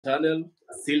channel,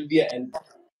 Sylvia and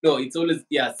no, it's always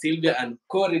Sylvia and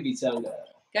Corey Bichanga.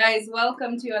 Guys,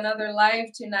 welcome to another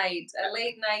live tonight, a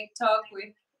late night talk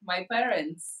with my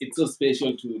parents. It's so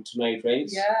special tonight, right?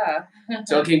 Yeah.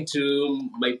 Talking to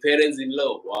my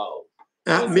parents-in-law. Wow.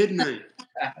 At midnight.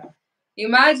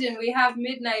 Imagine we have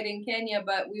midnight in Kenya,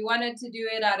 but we wanted to do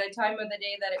it at a time of the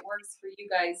day that it works for you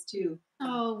guys too.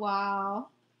 Oh, wow.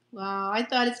 Wow. I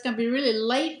thought it's going to be really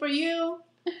late for you.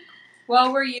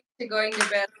 Well, we're used to going to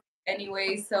bed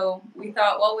anyway, so we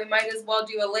thought, well, we might as well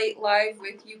do a late live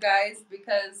with you guys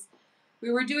because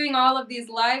we were doing all of these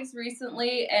lives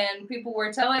recently and people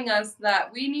were telling us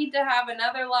that we need to have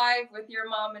another live with your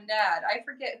mom and dad. I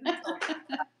forget who told us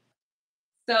that.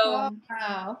 So,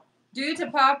 wow. Due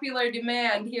to popular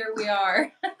demand, here we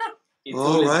are. It's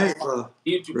All right.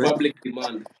 Due to public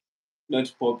demand,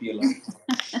 not popular.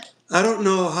 I don't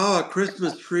know how a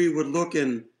Christmas tree would look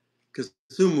in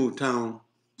Kisumu town,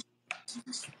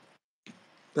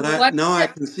 but now I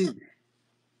can see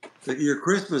that your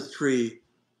Christmas tree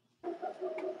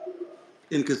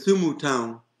in Kisumu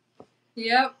town.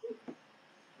 Yep.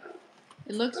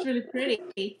 It looks really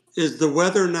pretty. Is the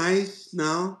weather nice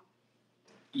now?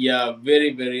 Yeah,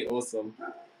 very, very awesome.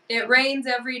 It rains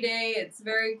every day. It's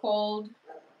very cold.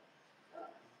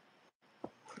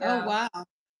 Yeah. Oh, wow.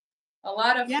 A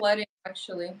lot of flooding,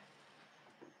 actually.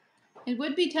 It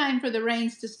would be time for the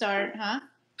rains to start, huh?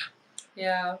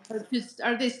 Yeah.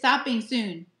 Are they stopping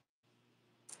soon?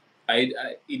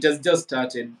 It has just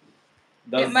started.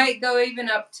 It might go even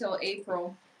up till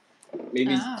April.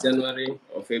 Maybe January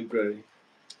or February.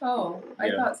 Oh, I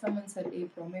thought someone said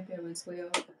April. Maybe I was way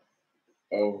off.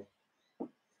 Oh.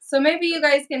 So maybe you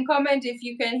guys can comment if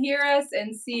you can hear us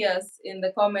and see us in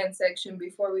the comment section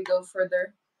before we go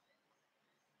further.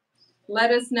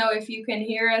 Let us know if you can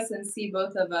hear us and see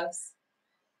both of us.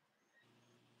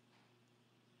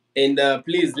 And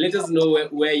please let us know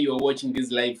where you are watching this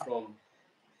live from.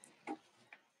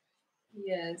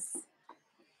 Yes.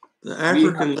 The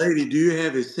African lady, do you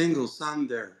have a single son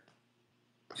there?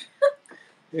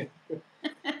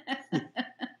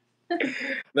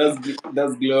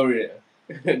 That's Gloria.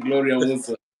 Gloria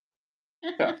Musa.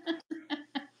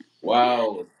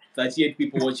 Wow. 38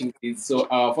 people watching this. So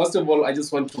first of all, I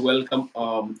just want to welcome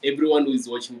everyone who is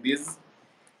watching this.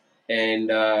 And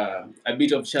a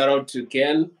bit of shout out to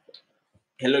Ken.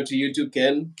 Hello to you too,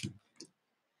 Ken.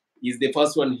 He's the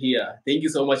first one here. Thank you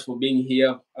so much for being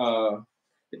here. The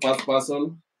first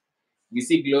person. We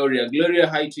see Gloria. Gloria,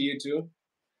 hi to you too.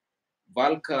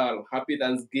 Valkal, happy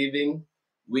Thanksgiving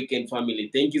weekend family.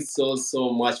 Thank you so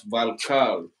much,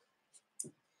 Valkal.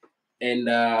 And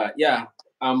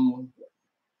I'm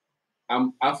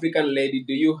African lady.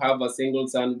 Do you have a single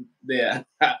son there?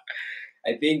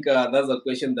 I think that's a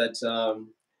question that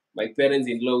my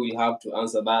parents-in-law will have to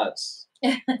answer that.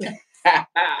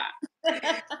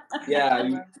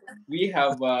 Yeah, we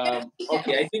have.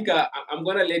 Okay, I think I'm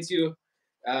gonna let you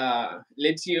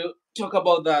talk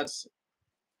about that.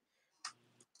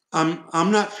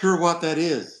 I'm not sure what that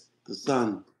is. The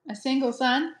son. A single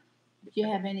son? Do you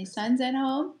have any sons at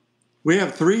home? We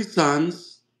have 3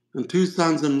 sons and 2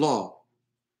 sons-in-law.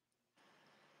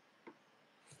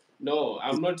 No,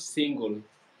 I'm not single.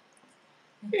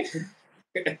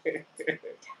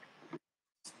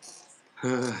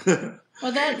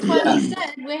 Well, that's what he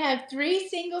said. We have 3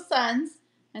 single sons,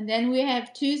 and then we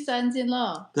have 2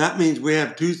 sons-in-law. That means we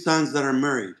have 2 sons that are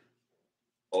married.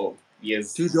 Oh,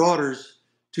 yes. 2 daughters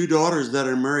that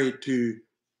are married to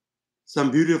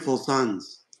some beautiful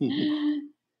sons.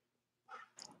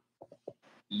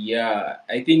 Yeah,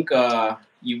 I think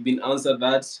you've been answered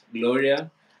that,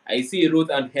 Gloria. I see Ruth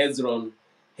and Hezron.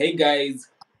 Hey guys,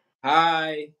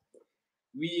 hi.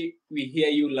 We hear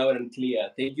you loud and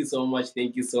clear. Thank you so much.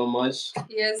 Thank you so much.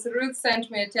 Yes, Ruth sent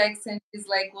me a text and she's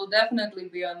like, "We'll definitely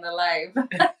be on the live."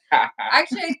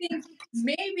 Actually, I think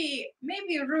maybe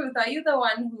Ruth, are you the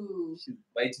one who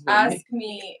asked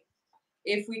me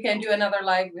if we can do another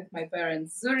live with my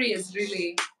parents? Zuri is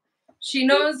really, she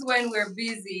knows when we're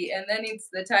busy and then it's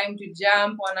the time to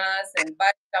jump on us and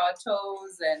bite our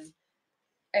toes and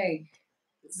hey,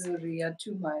 Zuri, you're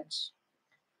too much.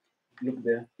 Look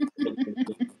there.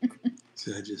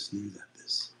 So I just knew that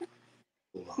this.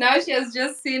 Wow. Now she has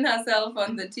just seen herself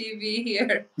on the TV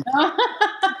here.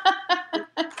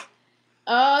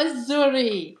 Oh,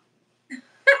 Zuri.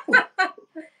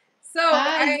 So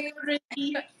Hi,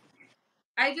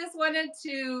 I just wanted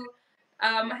to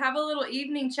have a little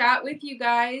evening chat with you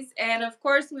guys. And of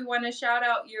course, we want to shout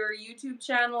out your YouTube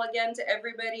channel again to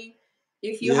everybody.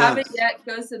 If you haven't yet,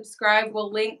 go subscribe.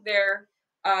 We'll link their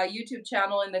YouTube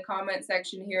channel in the comment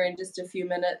section here in just a few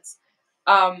minutes.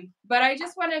 But I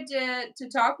just wanted to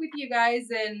talk with you guys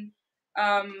and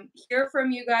hear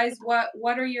from you guys.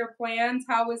 What are your plans?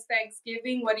 How was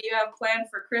Thanksgiving? What do you have planned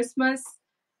for Christmas?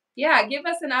 Yeah, give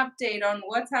us an update on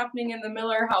what's happening in the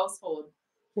Miller household.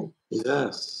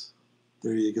 Yes,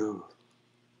 there you go.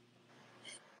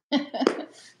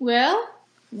 Well,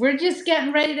 we're just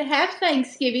getting ready to have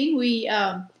Thanksgiving. We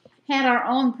had our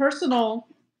own personal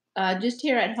just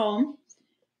here at home.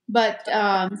 But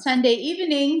Sunday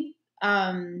evening,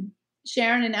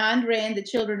 Sharon and Andre and the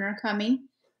children are coming.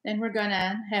 Then we're going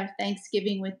to have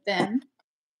Thanksgiving with them.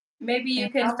 Maybe you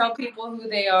can tell people who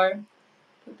they are.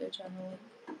 Put their channel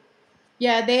in.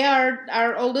 Yeah, they are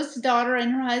our oldest daughter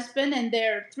and her husband, and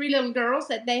their 3 little girls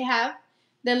that they have.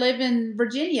 They live in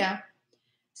Virginia.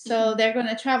 So they're going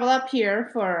to travel up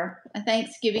here for a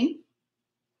Thanksgiving.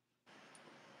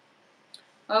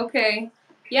 Okay.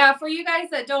 Yeah, for you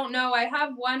guys that don't know, I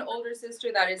have one older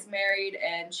sister that is married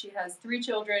and she has 3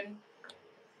 children.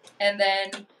 And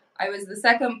then I was the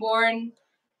second born.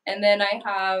 And then I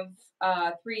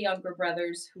have 3 younger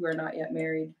brothers who are not yet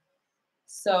married.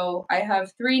 So I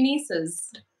have 3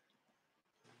 nieces.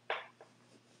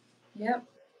 Yep.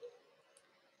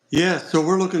 Yeah, so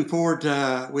we're looking forward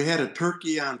to, we had a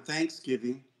turkey on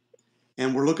Thanksgiving,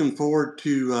 and we're looking forward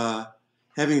to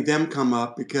having them come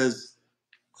up because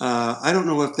I don't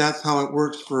know if that's how it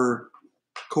works for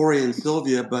Corey and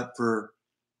Sylvia, but for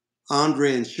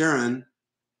Andre and Sharon,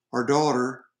 our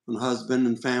daughter and husband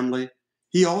and family,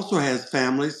 he also has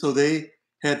family, so they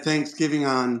had Thanksgiving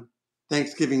on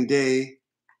Thanksgiving Day,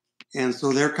 and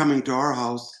so they're coming to our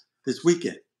house this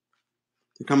weekend.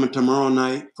 They're coming tomorrow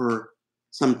night for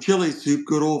some chili soup,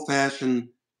 good old-fashioned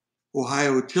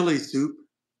Ohio chili soup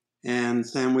and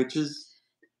sandwiches.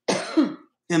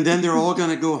 And then they're all going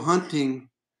to go hunting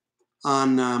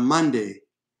on Monday.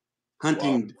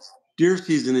 Hunting deer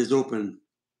season is open.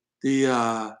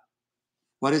 The,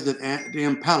 what is it? The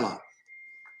impala.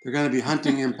 They're going to be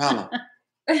hunting impala.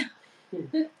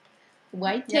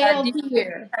 White-tailed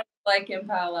deer. Like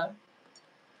impala.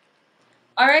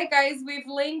 All right, guys, we've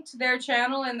linked their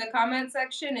channel in the comment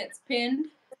section. It's pinned.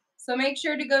 So make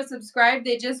sure to go subscribe.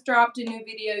 They just dropped a new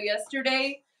video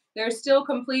yesterday. They're still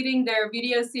completing their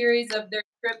video series of their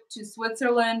trip to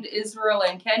Switzerland, Israel,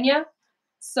 and Kenya.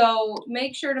 So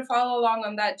make sure to follow along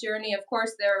on that journey. Of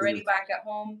course, they're already back at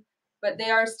home, but they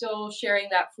are still sharing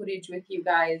that footage with you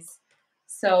guys.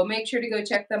 So make sure to go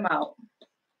check them out.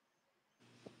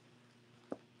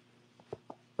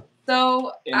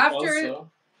 So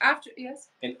yes.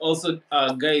 And also,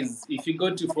 guys, if you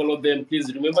go to follow them,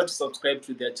 please remember to subscribe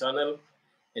to their channel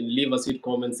and leave a sweet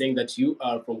comment saying that you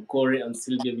are from Corey and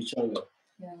Sylvia Bichanga.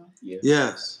 Yeah.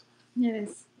 Yes.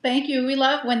 Yes. Thank you. We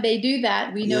love when they do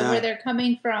that. We know where they're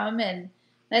coming from and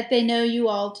that they know you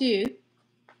all too.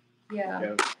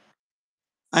 Yeah.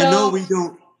 I know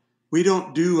we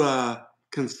don't do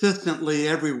consistently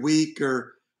every week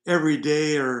or every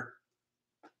day or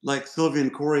like Sylvia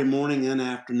and Corey morning and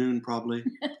afternoon probably.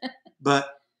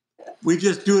 But we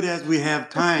just do it as we have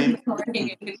time.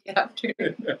 Morning and the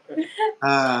afternoon.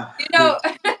 You know,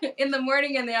 in the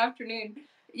morning and the afternoon.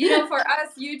 You know, for us,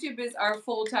 YouTube is our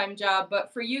full-time job,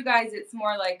 but for you guys, it's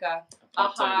more like a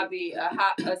hobby,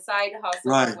 a side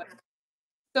hustle. Right.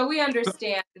 So we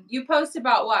understand. You post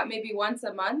about what, maybe once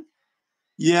a month?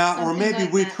 Yeah, something or maybe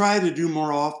like we try to do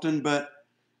more often, but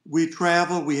we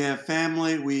travel, we have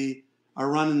family, we are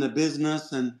running the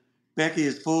business, and Becky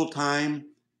is full-time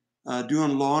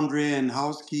doing laundry and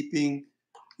housekeeping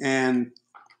and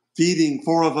feeding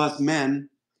 4 of us men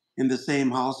in the same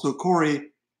house. So Corey,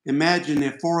 imagine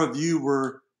if 4 of you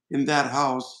were in that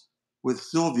house with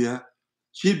Sylvia,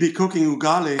 she'd be cooking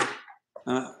ugali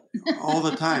all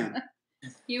the time.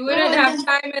 You wouldn't have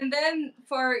time. And then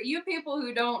for you people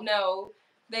who don't know,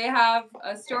 they have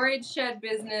a storage shed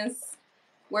business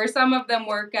where some of them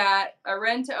work at, a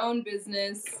rent-to-own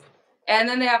business, and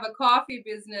then they have a coffee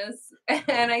business.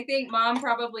 And I think Mom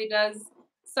probably does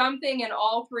something in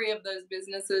all 3 of those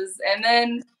businesses. And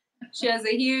then she has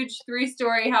a huge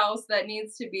 3-story house that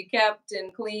needs to be kept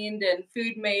and cleaned and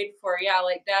food made for,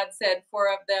 like Dad said,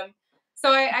 4 of them.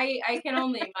 So I can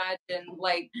only imagine,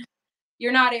 like,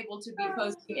 you're not able to be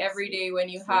posting every day when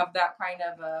you have that kind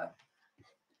of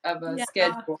a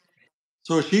schedule.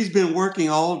 So she's been working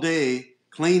all day,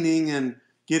 cleaning and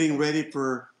getting ready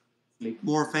for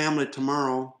more family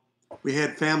tomorrow. We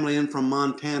had family in from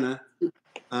Montana,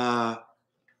 a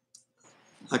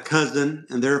cousin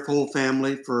and their whole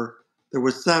family there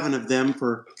were 7 of them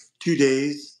for 2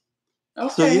 days.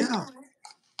 Okay. So yeah,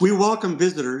 we welcome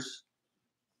visitors.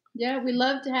 Yeah, we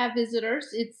love to have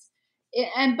visitors.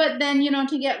 But then,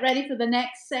 to get ready for the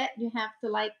next set, you have to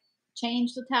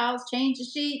change the towels, change the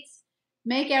sheets,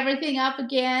 make everything up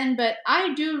again. But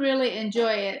I do really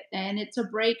enjoy it, and it's a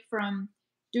break from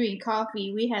doing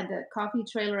coffee. We had the coffee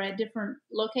trailer at different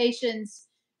locations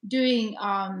doing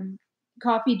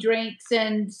coffee drinks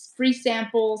and free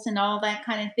samples and all that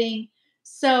kind of thing.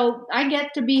 So I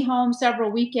get to be home several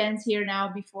weekends here now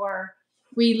before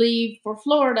we leave for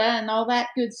Florida and all that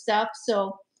good stuff.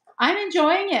 So I'm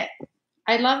enjoying it.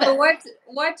 I love So it.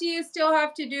 what do you still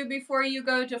have to do before you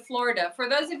go to Florida? For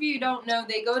those of you who don't know,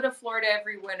 they go to Florida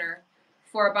every winter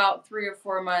for about 3 or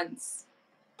 4 months.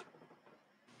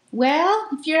 Well,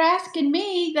 if you're asking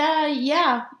me,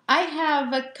 yeah, I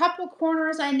have a couple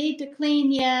corners I need to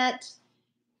clean yet,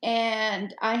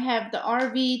 and I have the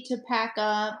RV to pack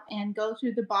up and go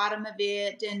through the bottom of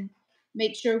it and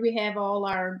make sure we have all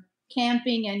our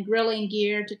camping and grilling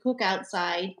gear to cook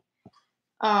outside.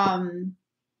 And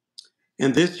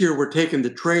this year we're taking the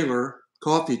trailer,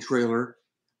 coffee trailer.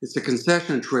 It's a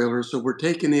concession trailer, so we're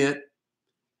taking it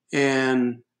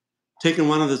and taking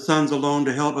one of the sons along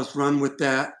to help us run with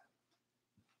that.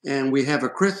 And we have a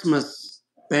Christmas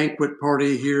banquet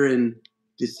party here in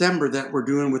December that we're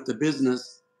doing with the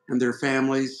business and their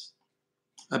families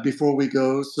before we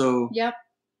go. So Yep.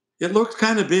 It looks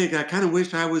kind of big. I kind of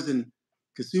wish I was in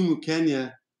Kisumu,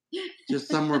 Kenya, just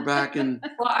somewhere back in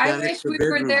Well, I that wish extra we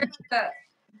bedroom. were there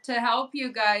to help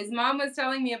you guys. Mom was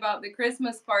telling me about the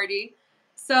Christmas party.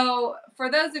 So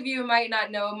for those of you who might not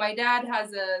know, my dad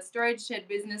has a storage shed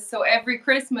business. So every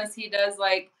Christmas he does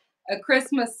like a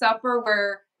Christmas supper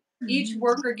where each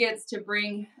worker gets to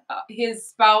bring his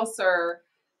spouse or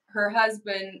her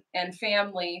husband and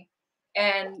family.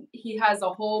 And he has a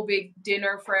whole big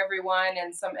dinner for everyone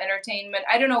and some entertainment.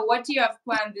 I don't know. What do you have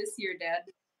planned this year, Dad?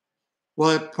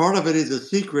 Well, part of it is a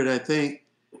secret, I think.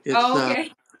 It's,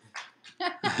 okay.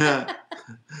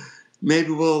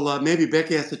 Maybe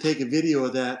Becky has to take a video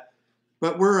of that.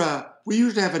 But we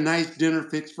usually have a nice dinner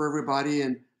fixed for everybody,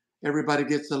 and everybody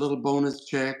gets a little bonus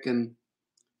check and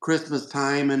Christmas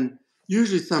time, and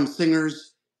usually some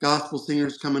singers, gospel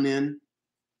singers coming in.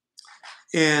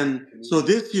 And so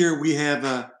this year we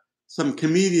have some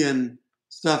comedian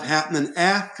stuff happening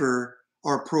after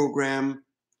our program,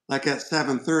 like at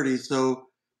 7:30. So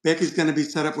Becky's going to be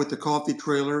set up with the coffee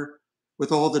trailer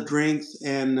with all the drinks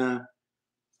and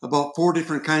about 4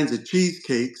 different kinds of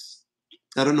cheesecakes.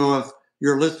 I don't know if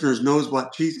your listeners knows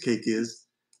what cheesecake is,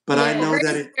 but I know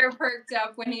that it perked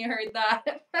up when he heard that.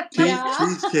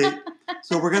 cheesecake.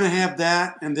 So we're going to have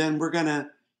that, and then we're going to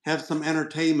have some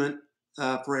entertainment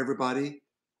for everybody.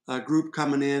 A group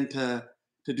coming in to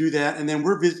do that, and then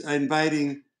we're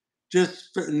inviting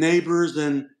just neighbors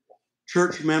and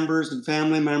church members and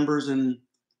family members and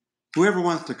whoever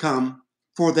wants to come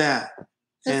for that.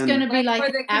 It's going to be like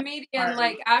for the comedian,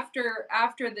 like after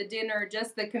the dinner,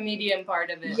 just the comedian part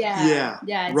of it. Yeah.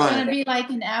 It's going to be like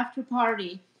an after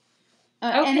party,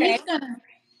 and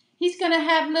he's gonna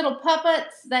have little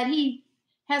puppets that he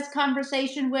has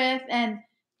conversation with, and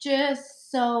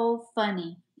just so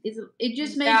funny. It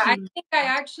just makes I think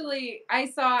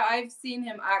I've seen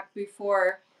him act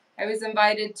before. I was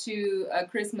invited to a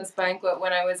Christmas banquet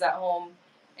when I was at home,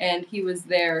 and he was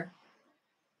there.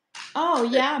 Oh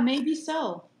yeah, maybe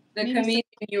so. The comedian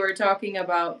you were talking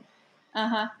about.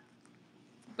 Uh-huh.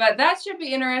 But that should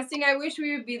be interesting. I wish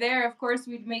we would be there. Of course,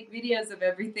 we'd make videos of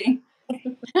everything.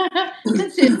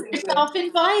 Consider yourself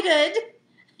invited.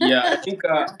 Yeah, I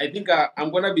think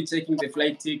I'm gonna be taking the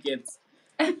flight tickets,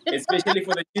 especially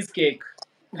for the cheesecake.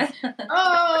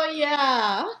 Oh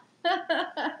yeah.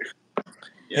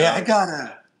 Yeah,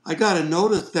 I gotta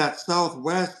notice that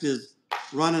Southwest is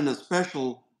running a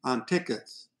special on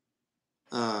tickets.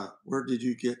 Where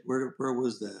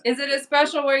was that? Is it a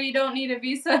special where you don't need a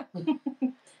visa?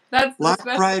 That's Black the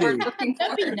special Friday. we're looking for.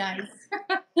 That'd be nice.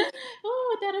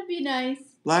 Oh, that'd be nice.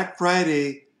 Black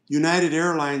Friday, United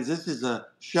Airlines. This is a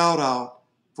shout out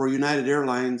for United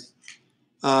Airlines.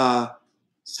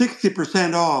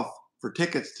 60% off for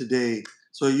tickets today.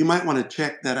 So you might want to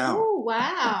check that out. Oh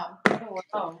wow. Oh,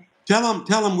 wow.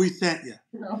 Tell them we sent you.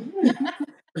 No.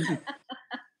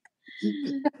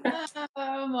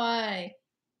 Oh my.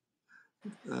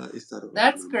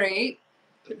 That's great.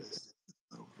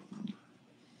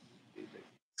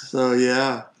 So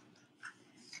yeah.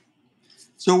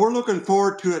 So we're looking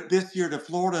forward to it this year to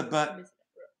Florida, but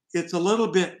it's a little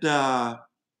bit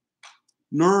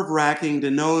nerve-wracking to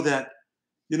know that,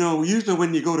 usually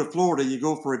when you go to Florida, you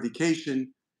go for a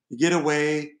vacation, you get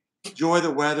away, enjoy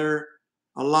the weather,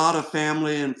 a lot of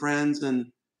family and friends, and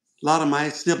a lot of my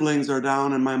siblings are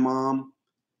down and my mom,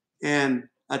 and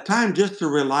a time just to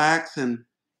relax and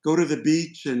go to the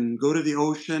beach and go to the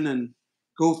ocean and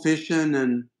go fishing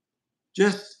and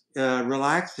just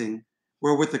relaxing.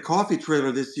 Where with the coffee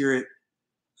trailer this year,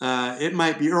 it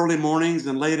might be early mornings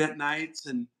and late at nights,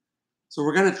 and so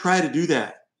we're going to try to do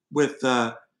that with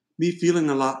me feeling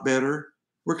a lot better.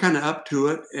 We're kind of up to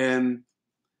it, and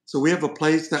so we have a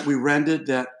place that we rented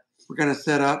that we're going to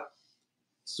set up.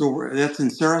 So that's in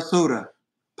Sarasota,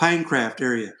 Pinecraft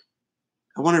area.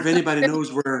 I wonder if anybody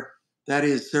knows where that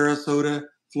is, Sarasota,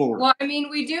 Florida. Well, I mean,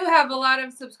 we do have a lot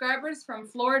of subscribers from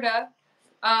Florida.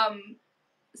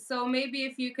 So maybe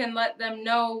if you can let them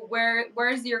know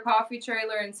where's your coffee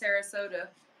trailer in Sarasota.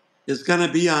 It's going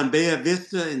to be on Bay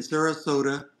Vista in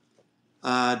Sarasota.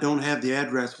 Don't have the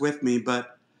address with me,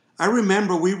 but I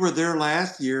remember we were there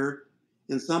last year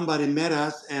and somebody met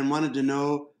us and wanted to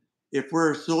know if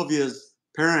we're Sylvia's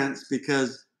parents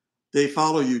because they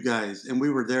follow you guys, and we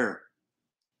were there.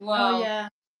 Wow. Oh yeah,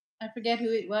 I forget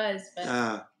who it was, but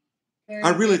I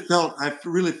really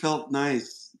felt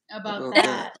nice about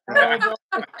that. Oh,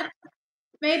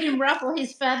 made him ruffle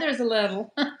his feathers a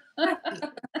little. But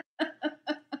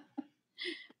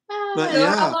so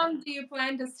yeah, how long do you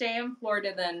plan to stay in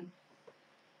Florida then?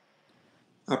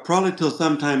 Probably till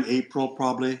sometime April,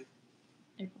 probably.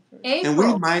 April. And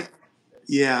we might,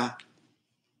 yeah,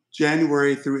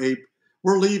 January through April.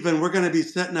 We're leaving. We're going to be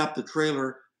setting up the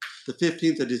trailer the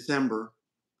 15th of December,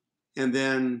 and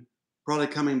then probably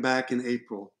coming back in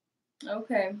April.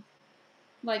 Okay.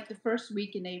 Like the first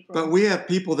week in April. But we have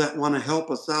people that want to help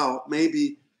us out.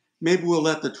 Maybe we'll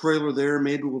let the trailer there.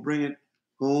 Maybe we'll bring it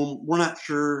home. We're not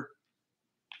sure.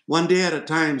 One day at a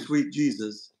time, sweet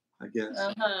Jesus, I guess.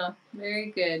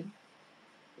 Very good.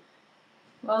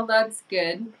 Well, that's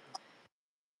good.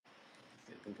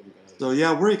 So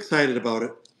yeah, we're excited about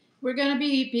it. We're going to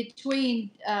be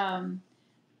between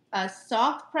a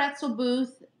soft pretzel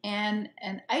booth and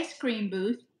an ice cream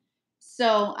booth.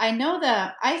 So I know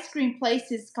the ice cream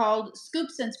place is called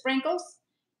Scoops and Sprinkles.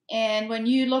 And when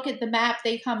you look at the map,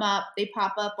 they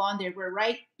pop up on there. We're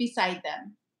right beside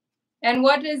them. And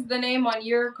what is the name on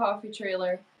your coffee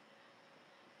trailer?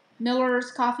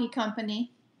 Miller's Coffee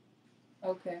Company.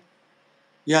 Okay.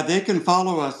 Yeah, they can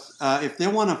follow us if they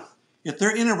want to. If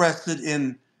they're interested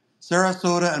in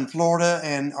Sarasota and Florida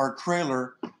and our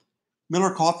trailer,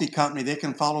 Miller Coffee Company, they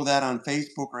can follow that on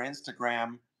Facebook or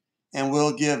Instagram, and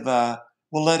we'll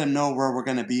let them know where we're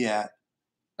going to be at.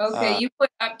 Okay, you put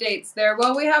updates there.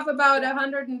 Well, we have about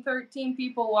 113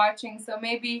 people watching, so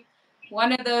maybe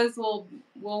one of those will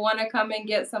want to come and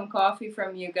get some coffee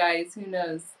from you guys. Who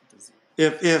knows?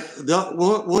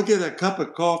 We'll get a cup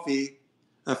of coffee,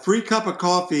 a free cup of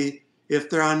coffee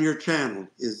if they're on your channel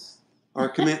is our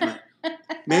commitment.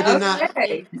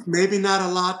 Maybe not a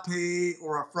latte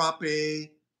or a frappe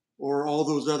or all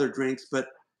those other drinks, but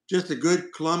just a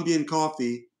good Colombian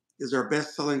coffee is our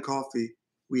best-selling coffee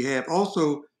we have.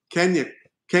 Also, Kenya,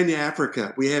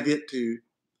 Africa, we have it too.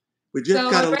 We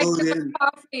just got to load in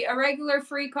a regular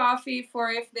free coffee for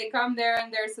if they come there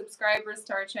and they're subscribers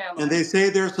to our channel. And they say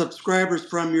they're subscribers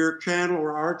from your channel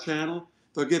or our channel,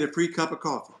 they'll get a free cup of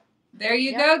coffee. There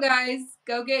you go, guys.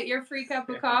 Go get your free cup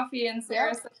of coffee in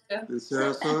Sarasota. In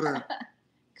Sarasota.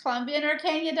 Colombian or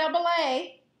Kenya AA.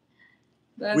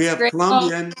 We have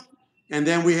Colombian, and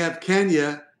then we have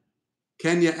Kenya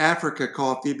Africa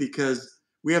coffee because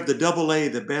we have the AA,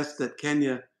 the best that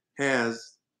Kenya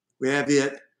has. We have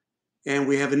it, and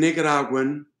we have a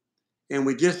Nicaraguan, and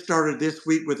we just started this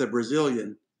week with a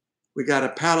Brazilian. We got a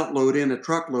pallet load in, a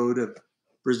truckload of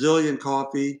Brazilian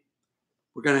coffee.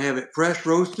 We're going to have it fresh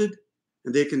roasted,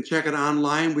 and they can check it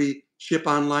online. We ship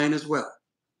online as well.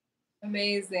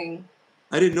 Amazing.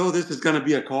 I didn't know this is going to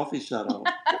be a coffee shout-out.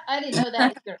 I didn't know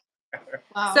that either.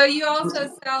 Wow. So you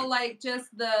also sell like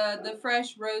just the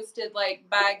fresh roasted like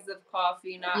bags of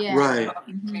coffee, not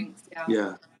coffee drinks.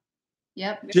 Yeah.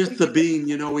 Yep. Just the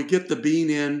bean, we get the bean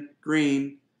in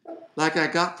green, like I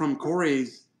got from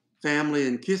Corey's family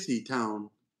in Kissy Town.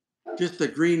 Just the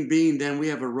green bean. Then we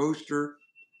have a roaster,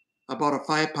 about a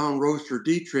 5-pound roaster,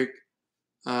 Dietrich,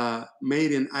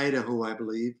 made in Idaho, I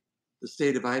believe, the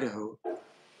state of Idaho.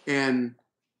 And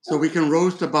so we can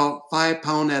roast about 5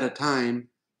 pound at a time,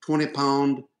 20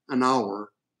 pound an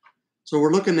hour. So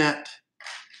we're looking at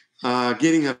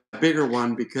getting a bigger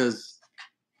one because,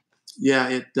 we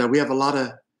have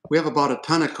about a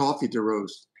ton of coffee to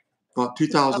roast, about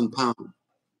 2,000 pounds.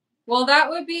 Well, that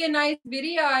would be a nice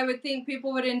video. I would think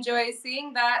people would enjoy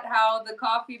seeing that, how the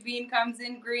coffee bean comes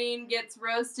in green, gets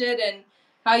roasted, and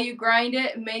how you grind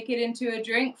it and make it into a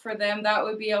drink for them. That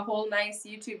would be a whole nice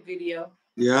YouTube video.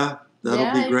 Yeah,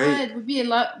 that'll be great. It would be a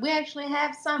lot. We actually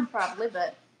have some probably,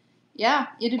 but yeah,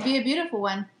 it'd be a beautiful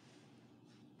one.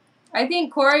 I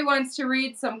think Corey wants to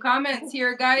read some comments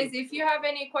here. Guys, if you have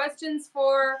any questions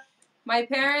for my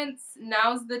parents,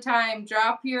 now's the time.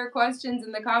 Drop your questions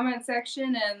in the comment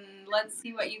section and let's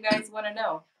see what you guys want to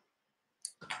know.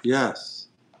 Yes.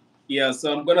 Yeah,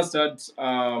 so I'm gonna start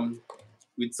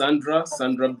with Sandra.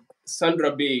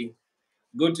 Sandra Bay.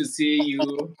 Good to see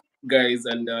you guys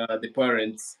and the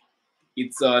parents.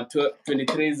 It's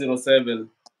 2307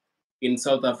 in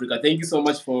South Africa. Thank you so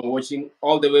much for watching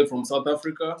all the way from South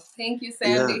Africa. Thank you,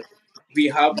 Sandy. Yeah. We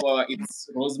have it's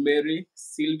Rosemary,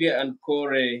 Sylvia, and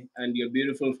Corey, and your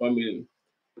beautiful family.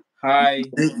 Hi,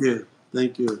 Thank you.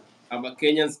 Thank you. I'm a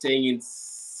Kenyan staying in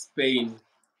Spain.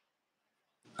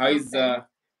 How is Okay.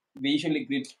 we usually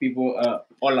greet people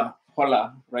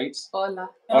hola, right? Hola.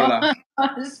 Hola.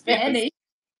 Spanish.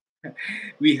 Yes.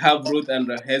 We have Ruth and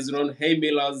Hezron. Hey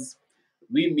Millers,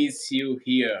 we miss you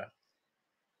here.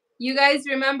 You guys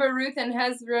remember Ruth and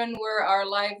Hezron were our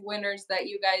live winners that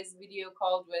you guys video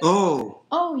called with. Oh.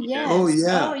 Oh Yeah. yes. Oh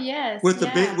yeah. Oh yes. With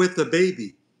yeah. the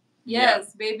baby.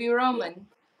 Yes, baby Roman.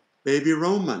 Baby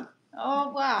Roman. Oh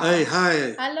wow. Hey,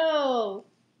 hi. Hello.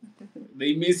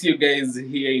 They miss you guys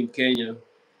here in Kenya.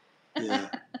 Yeah.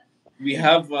 We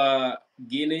have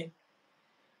Guinea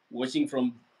watching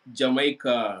from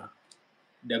Jamaica.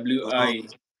 WI.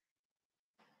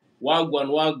 Wagwan,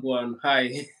 Wagwan.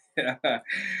 Hi.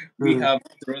 We Mhm. have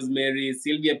Rosemary.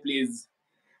 Sylvia, please.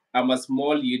 I'm a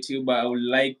small YouTuber. I would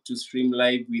like to stream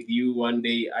live with you one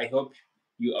day. I hope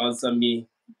you answer me.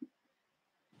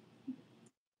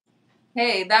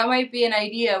 Hey, that might be an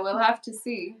idea. We'll have to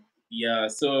see. Yeah,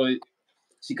 so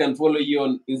she can follow you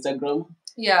on Instagram.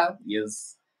 Yeah.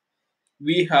 Yes.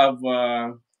 We have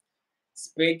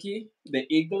Specky, the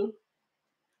eagle.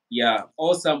 Yeah,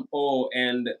 awesome. Oh,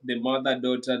 and the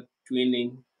mother-daughter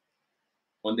twinning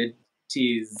on the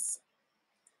teas,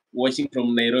 watching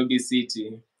from Nairobi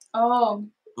City. Oh.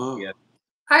 Oh. Yeah.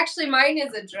 Actually, mine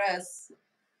is a dress.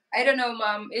 I don't know,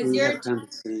 Mom. Is Yeah, yours kind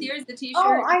of same. the t-shirt?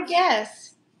 Oh, I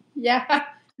guess. Yeah.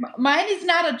 Mine is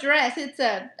not a dress. It's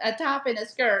a top and a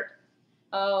skirt.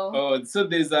 Oh. Oh, so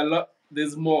there's a lot.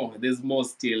 There's more. There's more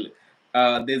still.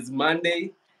 There's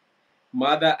Monday,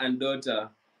 mother and daughter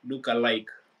look alike.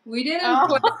 We didn't Oh.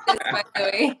 put this, by the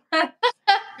way.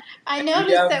 I We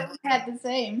noticed have that we had the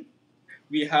same.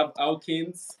 we have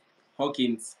Hawkins.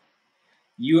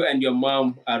 You and your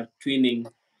mom are twinning.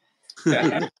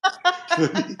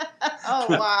 Oh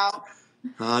wow.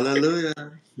 Hallelujah.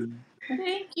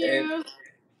 Thank you.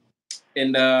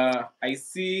 And I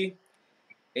see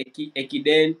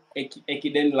Ekiden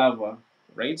Lover,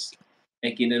 right?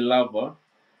 Ekiden Lover.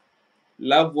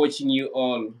 Love watching you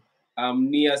all. I'm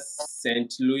near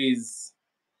St. Louis,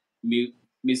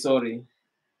 Missouri.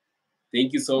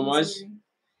 Thank you so much.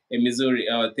 Missouri.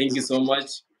 Thank you so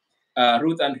much.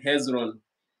 Ruth and Hezron.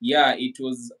 Yeah, it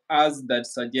was us that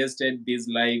suggested this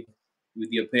live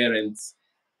with your parents.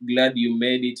 Glad you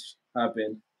made it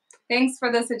happen. Thanks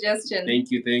for the suggestion.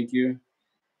 Thank you, thank you.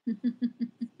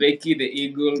 Becky the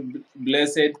Eagle,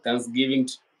 blessed Thanksgiving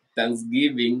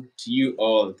to you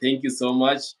all. Thank you so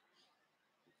much.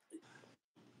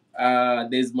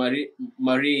 There's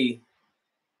Marie.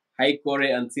 Hi,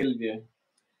 Corey and Sylvia.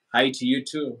 Hi to you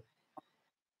too.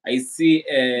 I see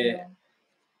No.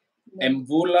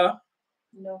 Mvula.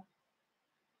 No.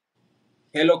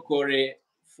 Hello, Corey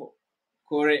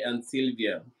and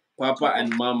Sylvia. Papa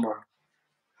and Mama.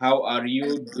 How are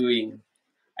you doing?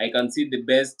 I can see the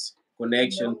best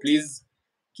connection. No. Please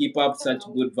keep up such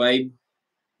good vibe.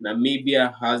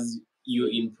 Namibia has you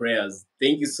in prayers.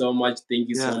 Thank you so much. Thank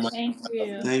you so Yes. much. Thank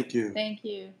you. Thank you. Thank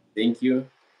you. Thank you.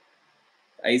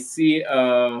 I see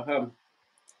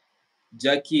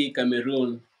Jackie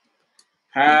Cameroon.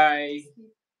 Hi.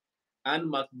 Anne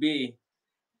McBee.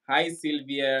 Hi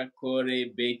Sylvia, Corey,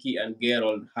 Becky, and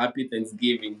Gerald. Happy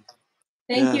Thanksgiving.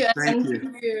 Thank Yes, you, thank Anne. you.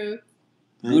 Thank you.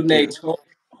 Thank Good night. you.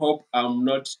 Hope I'm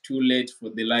not too late for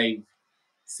the live.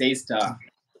 Say Star.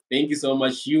 Thank you so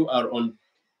much. You are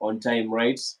on time,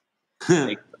 right?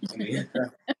 Exactly.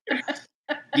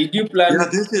 Did you plan? Yeah,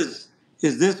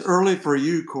 is this early for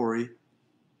you, Corey?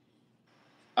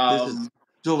 This is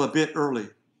still a bit early.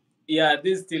 Yeah,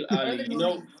 this is still early. You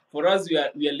know, for us, we are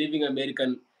living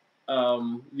American.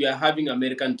 We are having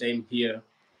American time here.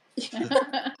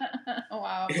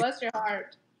 Wow, bless your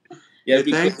heart. Yeah, Hey,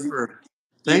 because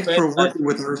thanks find for that working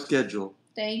with our schedule.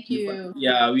 Thank you.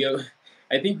 yeah, we are.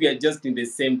 I think we are just in the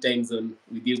same time zone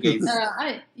with you guys.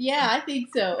 I think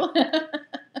so.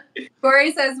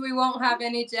 Corey says we won't have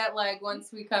any jet lag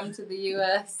once we come to the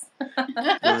U.S.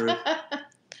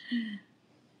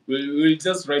 We'll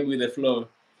just ride with the flow.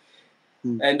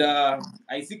 Hmm. And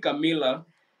I see Camila.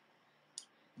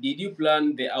 Did you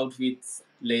plan the outfits,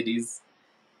 ladies?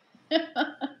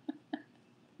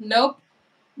 Nope.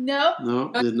 No.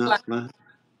 No, did not plan.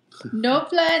 No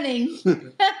planning.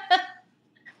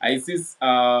 I see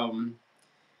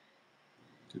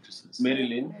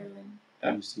Marilyn.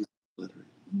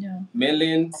 No.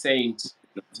 Marilyn Saint.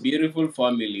 Beautiful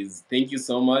families. Thank you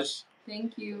so much.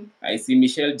 Thank you. I see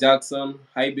Michelle Jackson.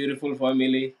 Hi, beautiful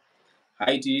family.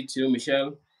 Hi to you too,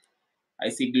 Michelle. I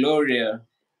see Gloria.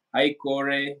 Hi,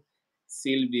 Corey.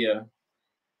 Sylvia.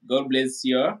 God bless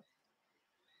you,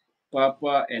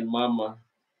 Papa and Mama.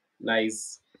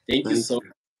 Nice. Thank you so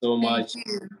much. Thank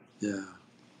you. Yeah.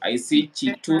 I see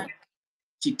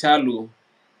Chitalu.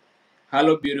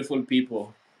 Hello, beautiful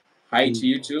people. Hi to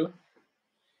you too.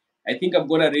 I think I'm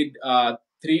gonna read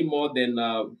 3 more, then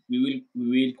we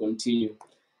will continue.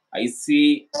 I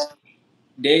see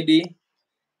Daddy,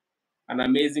 an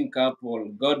amazing couple.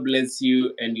 God bless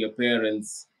you and your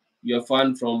parents. You're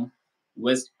fun from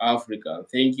West Africa.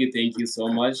 Thank you so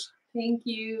much. Thank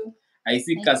you. I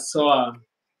see Kasoa.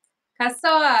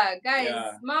 Kasoa, guys,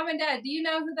 Yeah. Mom and Dad, do you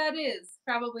know who that is?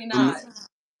 Probably not.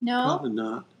 No. Probably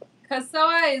not.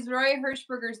 Kasoa is Roy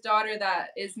Hirschberger's daughter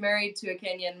that is married to a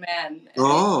Kenyan man.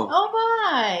 Oh. Oh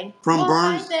my. From well,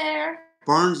 Barnes. hi there.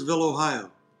 Barnesville,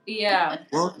 Ohio. Yeah.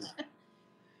 Welcome.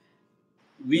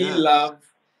 We Yeah. love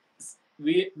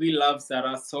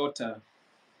Sarasota.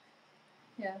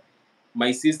 Yeah.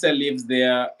 My sister lives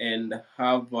there and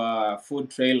have a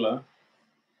food trailer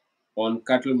on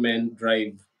Cattleman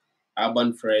Drive,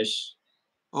 Urban Fresh.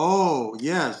 Oh,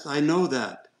 yes, I know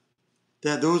that.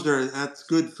 That's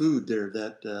good food there.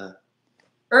 That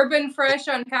Urban Fresh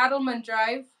on Cattleman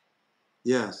Drive.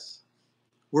 yes.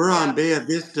 We're Yeah. on Bay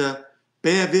Vista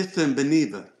and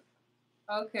Beneva.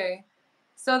 Okay.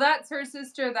 So that's her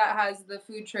sister that has the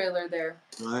food trailer there.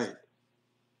 Right.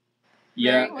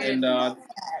 Yeah, Very and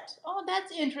Oh,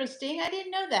 that's interesting. I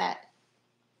didn't know that.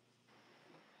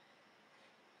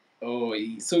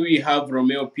 so we have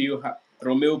Romeo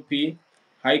P.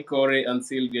 Hi Corey and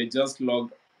Sylvia, just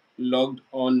logged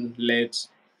on late.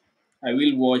 I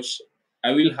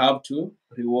will have to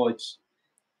rewatch.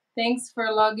 Thanks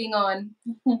for logging on.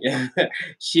 Yeah.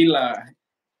 Sheila,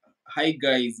 hi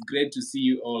guys, great to see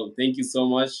you all. Thank you so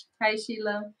much. Hi,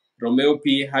 Sheila. Romeo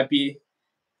P, happy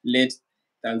late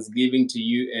Thanksgiving to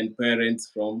you and parents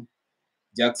from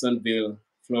Jacksonville,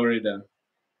 Florida.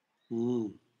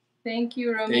 Mm. Thank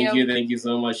you, Romeo. Thank you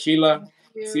so much. Sheila,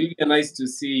 Sylvia, nice to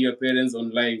see your parents on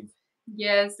live.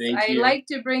 Yes, I like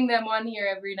to bring them on here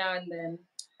every now and then.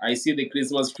 I see the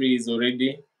Christmas tree is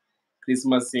already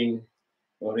Christmasing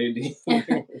already.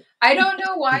 I don't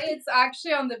know why it's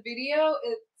actually on the video.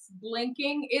 It's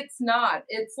blinking. It's not.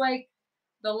 It's like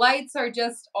the lights are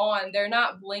just on. They're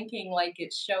not blinking like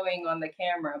it's showing on the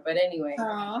camera. But anyway.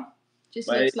 Just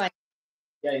looks like.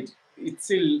 Yeah, it's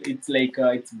still, it's like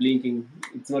it's blinking.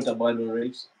 It's not a bad one,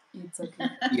 right? It's okay.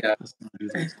 Yeah.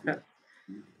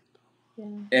 Yeah.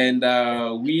 And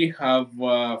we have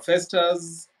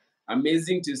Festus.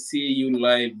 Amazing to see you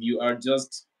live. You are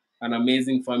just an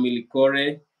amazing family.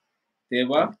 Kore,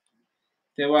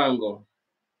 Tewango,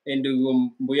 and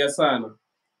Mbuya sana.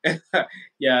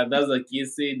 Yeah, that's a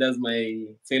Kisi. That's my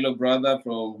fellow brother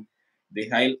from the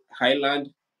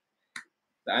Highland.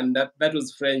 And that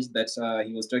was French that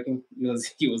he was talking.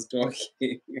 He was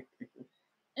talking.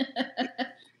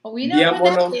 We know who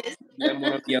that is.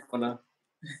 Diamono.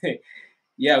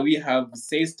 Yeah, we have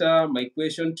sister. My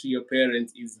question to your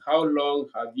parents is: how long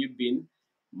have you been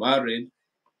married,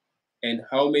 and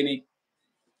how many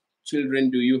children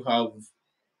do you have?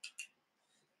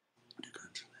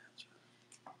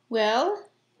 Well,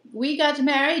 we got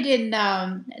married in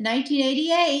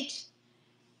 1988,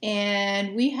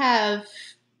 and we have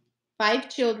 5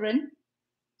 children.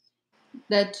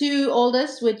 The 2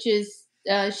 oldest, which is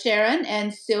Sharon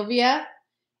and Sylvia,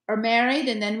 are married,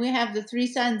 and then we have the 3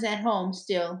 sons at home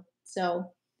still.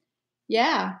 So,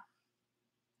 yeah.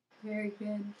 Very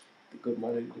good. They got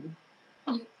married.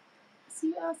 So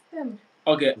you ask them.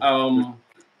 Okay.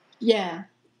 Yeah.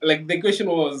 Like the question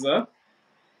was,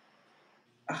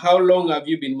 how long have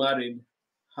you been married?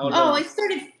 How long? Oh, it's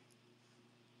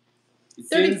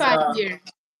 35 years.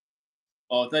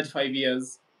 Oh, 35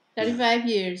 years. 35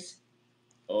 years.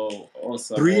 Oh,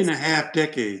 awesome. 3.5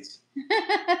 decades.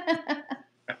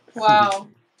 Wow.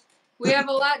 We have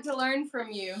a lot to learn from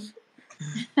you.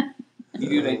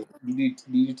 Did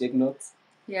you take notes?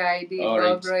 Yeah, I did All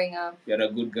while right. growing up. You're a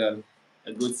good girl,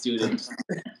 a good student.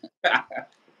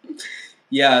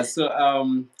 Yeah. So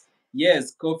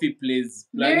yes, coffee please.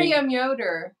 Miriam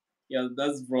Yoder. Yeah,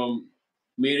 that's from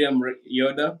Miriam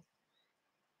Yoder.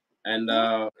 And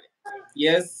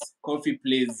yes, coffee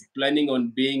please. Planning on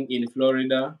being in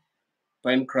Florida,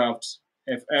 Pinecraft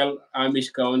FL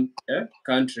Amish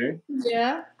country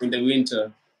Yeah. in the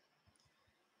winter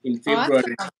in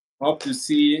February. Awesome. Hope to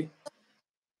see.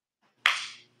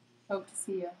 Hope to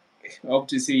see you. Hope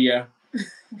to see you.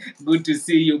 Good to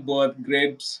see you both.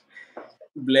 Great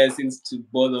blessings to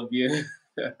both of you.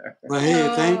 Well,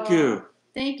 hey, thank you.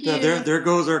 Thank So you. there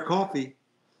goes our coffee.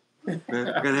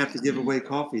 We're gonna have to give away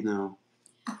coffee now.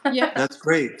 Yeah. That's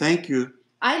great. Thank you.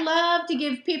 I love to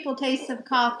give people taste of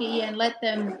coffee and let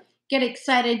them get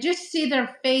excited. Just see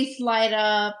their face light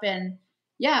up, and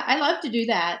yeah, I love to do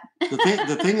that.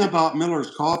 The thing about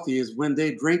Miller's coffee is when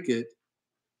they drink it,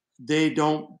 they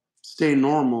don't stay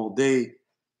normal. Their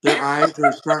eyes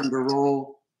are starting to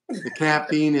roll. The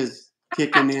caffeine is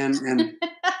kicking in, and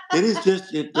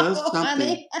it does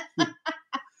something.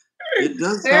 It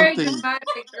does Very something.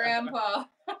 dramatic, Grandpa.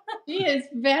 She is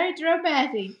very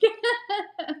dramatic.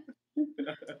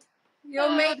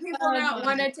 You'll make people not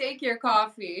want to take your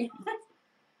coffee.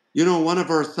 You know, one of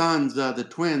our sons, the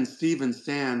twins, Steve and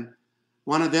Stan,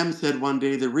 one of them said one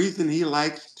day the reason he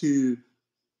likes to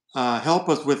help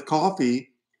us with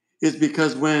coffee is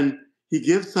because when he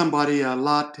gives somebody a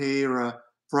latte or a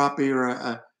frappe or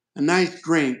a nice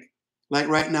drink, like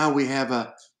right now we have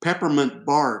a peppermint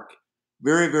bark,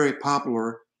 very, very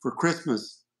popular for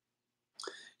Christmas.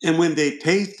 And when they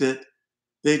taste it,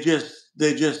 they just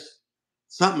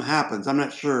something happens. I'm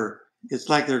not sure. It's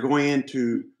like they're going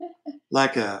into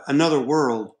like another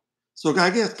world. So I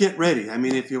guess get ready. I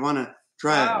mean, if you want to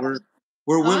try it,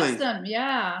 we're willing. Awesome,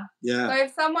 yeah. Yeah. So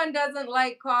if someone doesn't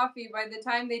like coffee, by the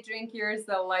time they drink yours,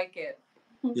 they'll like it.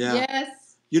 Yeah.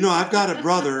 Yes. You know, I've got a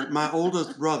brother. My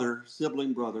oldest brother,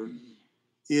 sibling brother,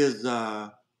 is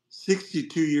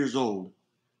 62 years old.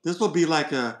 This will be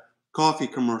like a coffee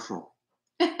commercial.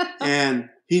 And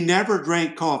he never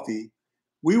drank coffee.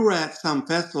 We were at some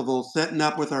festival setting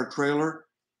up with our trailer,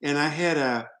 and I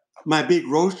had my big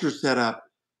roaster set up.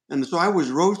 And so I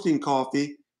was roasting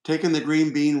coffee, taking the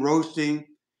green bean, roasting,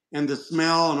 and the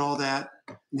smell and all that.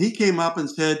 And he came up and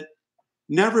said,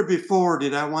 never before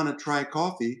did I want to try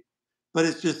coffee, but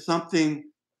it's just something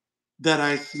that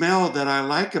I smell that I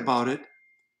like about it.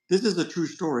 This is a true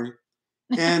story.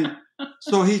 And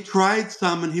so he tried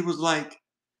some and he was like,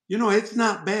 you know, it's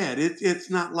not bad. It's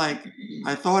not like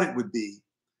I thought it would be.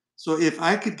 So if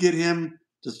I could get him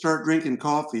to start drinking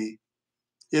coffee,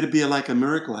 it'd be like a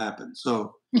miracle happened.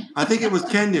 So I think it was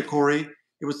Kenya, Corey.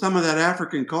 It was some of that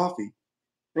African coffee.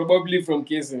 Probably from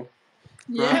Kissing.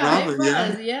 Yeah, Probably, it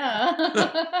was, yeah.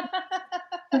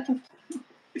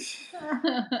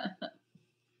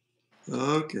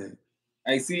 Okay.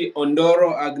 I see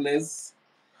Ondoro Agnes.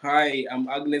 Hi, I'm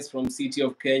Agnes from City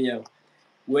of Kenya.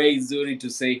 Where is Zuri to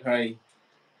say hi?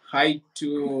 Hi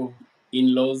to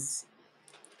in-laws.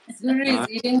 Zuri is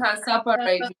eating her supper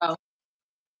right now.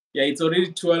 Yeah, it's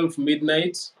already 12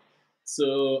 midnight.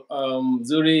 So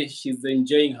Zuri, she's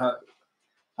enjoying her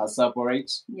supper,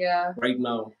 right? Yeah. Right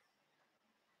now.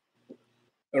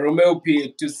 Romeo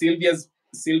P. To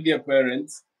Sylvia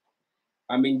parents.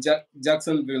 I'm in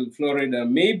Jacksonville, Florida.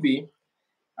 Maybe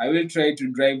I will try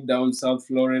to drive down South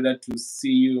Florida to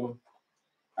see you.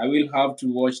 I will have to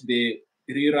watch the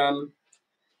rerun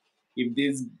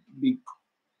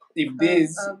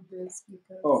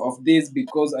of this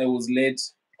because I was late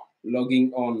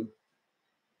logging on.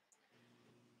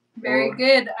 Very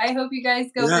good. I hope you guys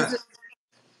go visit.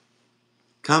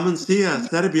 Come and see us.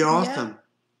 That'd be awesome. Yeah.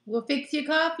 We'll fix your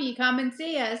coffee. Come and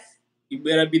see us. You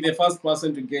better be the first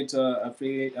person to get a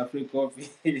free coffee.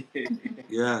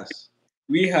 Yes.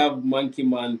 We have Monkey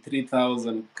Man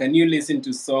 3000. Can you listen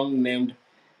to song named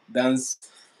Dance?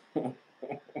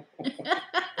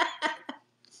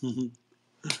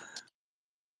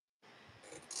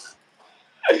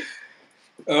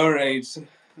 All right.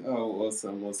 Oh,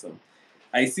 awesome.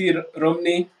 I see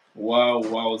Romney.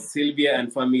 Wow. Sylvia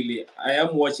and family. I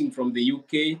am watching from the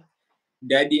UK.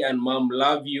 Daddy and mom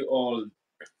love you all.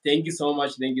 Thank you so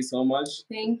much. Thank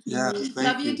you. Yes, thank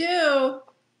Love you too.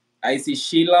 I see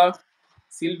Sheila.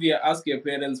 Sylvia, ask your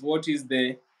parents what is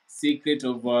the secret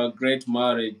of a great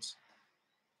marriage.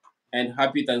 And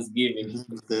happy Thanksgiving.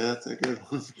 That's a good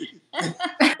one.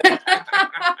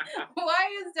 Why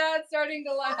is Dad starting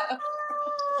to laugh?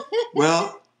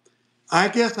 Well, I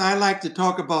guess I like to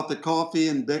talk about the coffee,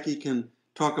 and Becky can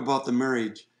talk about the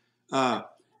marriage.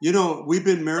 You know, we've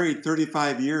been married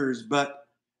 35 years, but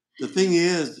the thing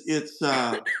is,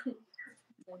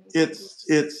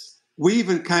 we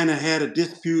even kind of had a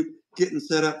dispute getting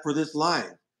set up for this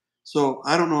live. So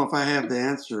I don't know if I have the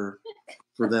answer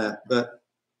for that, but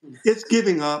it's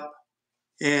giving up.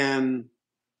 And,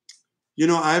 you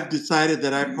know, I've decided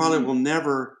that I probably will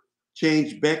never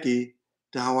change Becky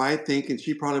to how I think, and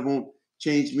she probably won't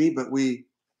change me, but we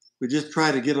just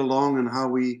try to get along and how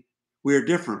we're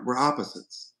different. We're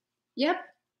opposites. Yep.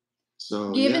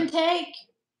 So Give and take.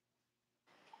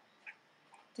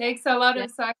 Takes a lot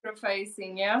of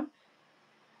sacrificing, yeah?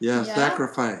 Yeah,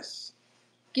 sacrifice.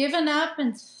 Giving up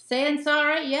and saying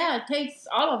sorry. Yeah, it takes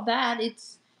all of that.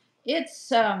 It's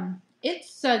a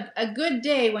good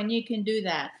day when you can do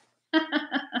that.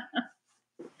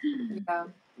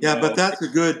 Yeah, but that's a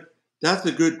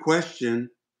good question.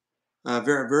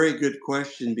 Very, very good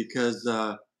question, because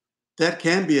that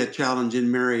can be a challenge in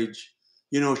marriage.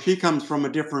 You know, she comes from a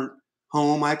different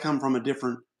home. I come from a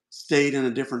different state and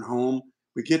a different home.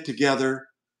 We get together,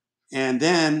 and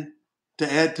then to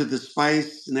add to the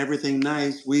spice and everything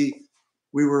nice, we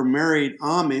were married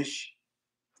Amish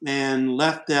and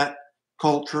left that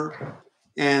culture.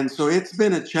 And so it's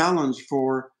been a challenge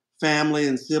for family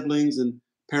and siblings and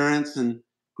parents and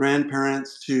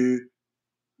grandparents to,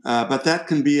 but that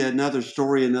can be another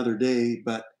story another day.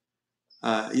 But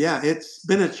yeah, it's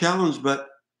been a challenge, but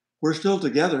we're still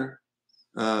together.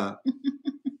 Went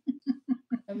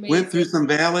through some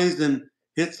valleys and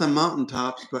hit some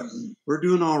mountaintops, but we're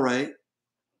doing all right.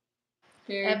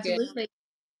 Very Absolutely.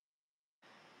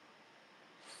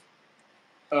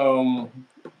 Do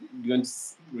you want to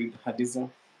read Hadiza?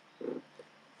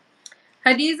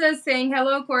 Hadiza is saying,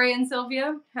 hello, Corey and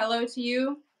Sylvia. Hello to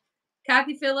you.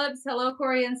 Kathy Phillips, hello,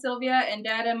 Corey and Sylvia, and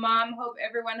Dad and Mom. Hope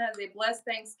everyone has a blessed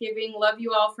Thanksgiving. Love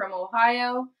you all from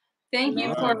Ohio. Thank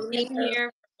you for being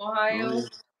here from Ohio.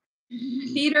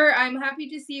 Peter, I'm happy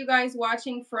to see you guys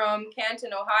watching from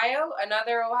Canton, Ohio.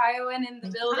 Another Ohioan in the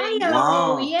building. Ohio,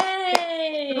 wow.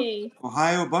 Yay!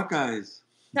 Ohio Buckeyes.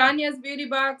 Tanya's Beauty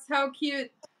Box, how cute.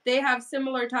 They have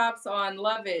similar tops on.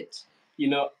 Love it. You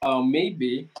know,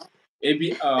 maybe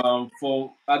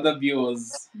for other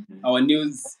viewers, our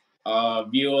news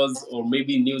viewers, or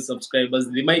maybe new subscribers,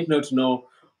 they might not know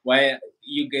why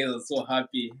you guys are so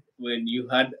happy when you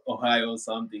had Ohio or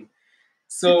something.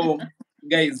 So,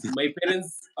 guys, my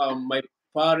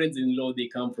parents-in-law, they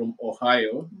come from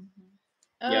Ohio.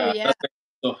 Oh, Yeah, yeah. that's why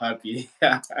I'm so happy.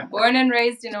 Born and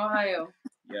raised in Ohio.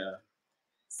 Yeah.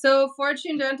 So,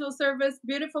 Fortune Dental Service,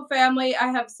 beautiful family. I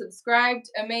have subscribed.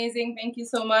 Amazing. Thank you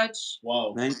so much.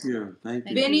 Wow. Thank you. Thank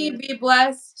you. Vinny, be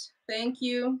blessed. Thank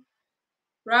you.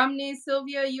 Romney,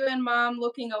 Sylvia, you and Mom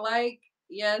looking alike.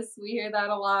 Yes, we hear that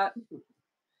a lot.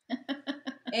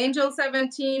 Angel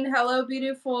 17, hello,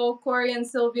 beautiful Corey and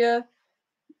Sylvia.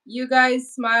 You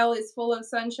guys' smile is full of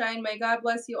sunshine. May God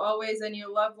bless you always and your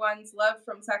loved ones. Love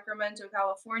from Sacramento,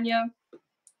 California.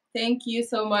 Thank you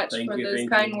so much for those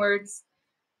kind words.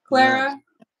 Clara. Thank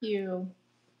you.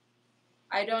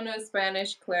 I don't know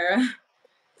Spanish, Clara.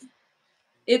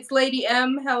 It's Lady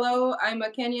M. Hello, I'm a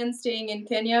Kenyan staying in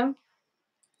Kenya.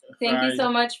 Thank you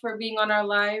so much for being on our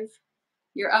live.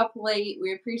 You're up late.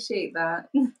 We appreciate that.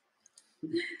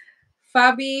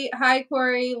 Fabi, hi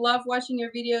Corey. Love watching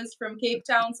your videos from Cape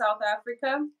Town, South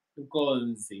Africa.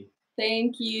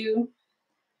 Thank you.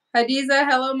 Hadiza,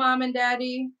 hello Mom and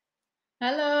Daddy.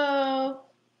 Hello.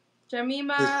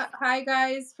 Jamima, hi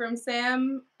guys from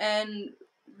Sam and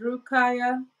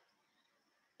Rukaya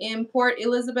in Port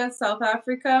Elizabeth, South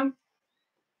Africa.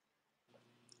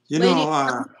 You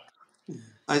know,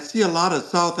 I see a lot of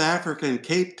South Africa in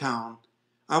Cape Town.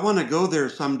 I want to go there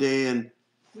someday, and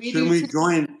should we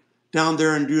join down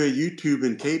there and do a YouTube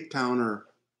in Cape Town, or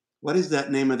what is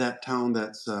that name of that town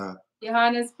that's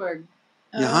Johannesburg.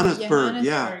 Johannesburg,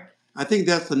 yeah. I think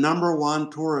that's the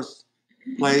 #1 tourist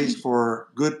place for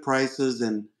good prices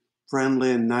and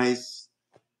friendly and nice.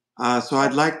 So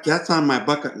that's on my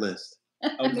bucket list.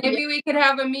 Maybe we could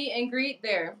have a meet and greet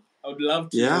there. I would love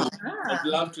to. Yeah. I'd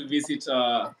love to visit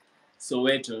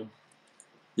Soweto.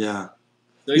 Yeah.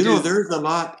 So you know, there's a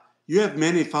lot. You have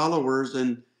many followers,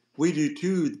 and we do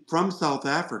too, from South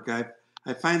Africa.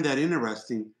 I find that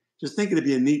interesting. Just think it'd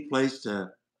be a neat place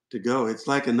to go. It's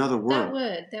like another world.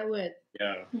 That would.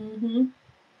 Yeah. Mm-hmm.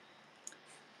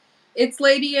 It's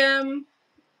Lady M.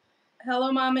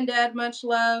 Hello, Mom and Dad. Much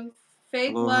love.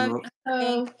 Faith, Hello, love.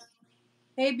 Hello.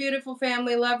 Hey, beautiful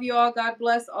family. Love you all. God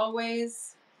bless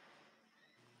always.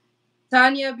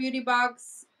 Tanya, Beauty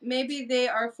Box. Maybe they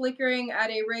are flickering at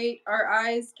a rate our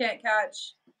eyes can't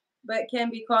catch, but can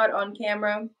be caught on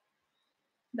camera.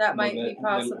 That might be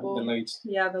possible. The light.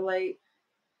 Yeah, the light.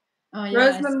 Oh, yes.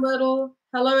 Rosamond Little.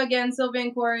 Hello again, Sylvain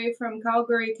and Corey from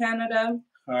Calgary, Canada.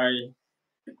 Hi.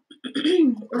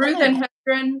 Ruth and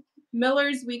Hedren.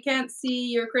 Millers, we can't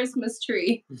see your Christmas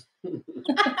tree.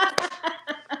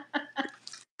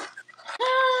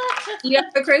 You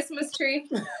have a Christmas tree?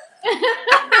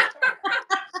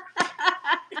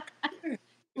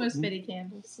 Most many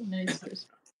candles. Nice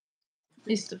Christmas.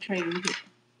 He's still trading.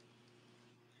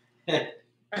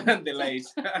 The light.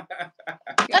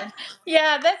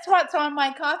 Yeah, that's what's on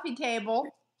my coffee table.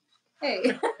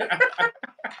 Hey.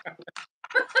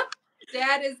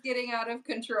 Dad is getting out of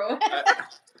control.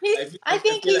 I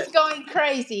think he's going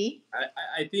crazy.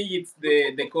 I think it's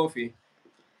the coffee.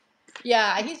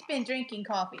 Yeah, he's been drinking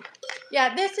coffee.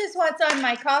 Yeah, this is what's on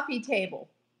my coffee table.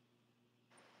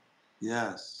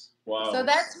 Yes. Wow. So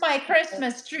that's my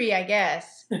Christmas tree, I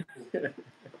guess.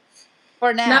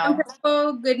 For now.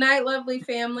 Good night, lovely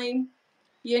family.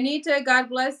 Yanita, God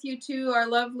bless you too. Our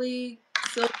lovely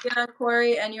Sylvia,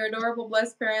 Corey, and your adorable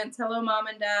blessed parents. Hello, Mom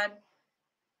and Dad.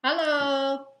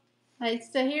 Hello. Nice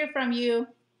to hear from you.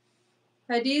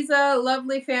 Hadiza,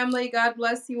 lovely family. God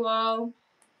bless you all.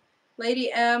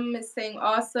 Lady M is saying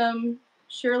awesome.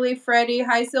 Shirley, Freddie.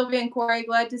 Hi, Sylvia and Corey.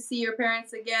 Glad to see your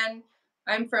parents again.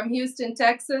 I'm from Houston,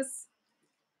 Texas.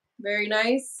 Very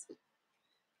nice.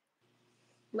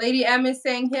 Lady M is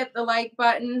saying hit the like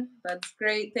button. That's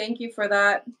great. Thank you for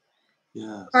that.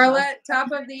 Yes. Carlette,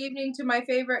 top of the evening to my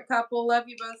favorite couple. Love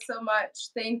you both so much.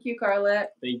 Thank you, Carlette.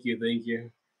 Thank you. Thank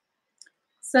you.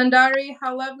 Sundari,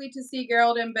 how lovely to see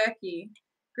Gerald and Becky.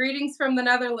 Greetings from the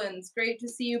Netherlands. Great to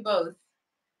see you both.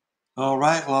 All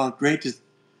right. Well, great to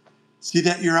see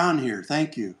that you're on here.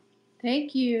 Thank you.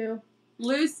 Thank you.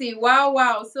 Lucy,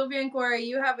 wow. Sylvia and Corey,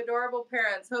 you have adorable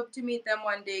parents. Hope to meet them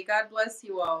one day. God bless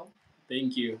you all.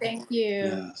 Thank you. Thank you.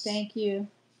 Yes. Thank you.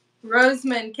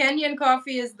 Roseman, Kenyan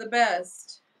coffee is the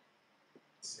best.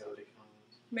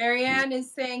 Marianne is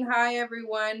saying hi,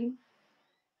 everyone.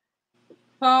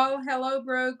 Paul, hello,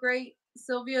 bro. Great.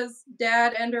 Sylvia's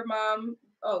dad and her mom.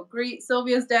 Oh, greet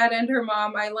Sylvia's dad and her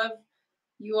mom. I love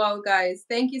you all, guys.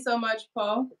 Thank you so much,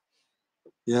 Paul.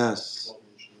 Yes.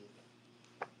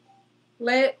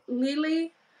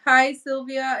 Lily, hi,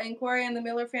 Sylvia and Corey and the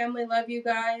Miller family. Love you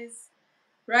guys.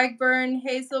 Ragburn,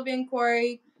 hey, Sylvia and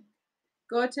Corey.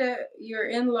 Go to your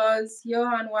in-laws.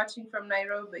 Johan watching from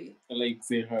Nairobi. I like to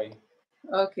say hi.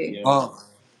 Okay. Yeah. Oh.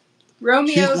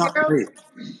 Romeo, She's not great.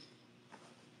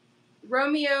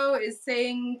 Romeo is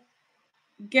saying,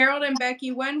 Gerald and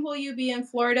Becky, when will you be in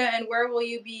Florida and where will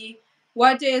you be?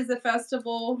 What day is the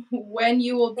festival? When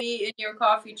you will be in your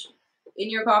coffee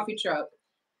truck?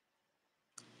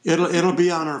 It'll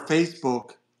be on our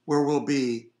Facebook where we'll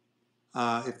be.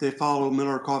 If they follow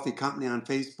Miller Coffee Company on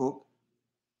Facebook.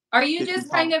 Are you just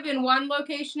kind of in one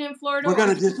location in Florida? We're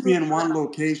going to just be in one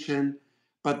location,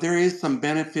 but there is some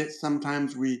benefits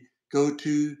sometimes we go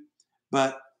to,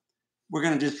 but we're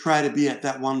going to just try to be at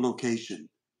that one location.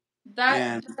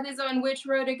 That is on which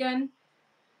road again?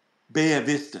 Bella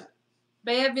Vista.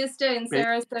 Bella Vista in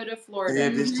Sarasota, Florida.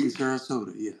 Bella Vista in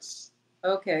Sarasota, yes.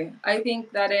 Okay, I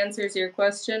think that answers your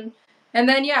question. And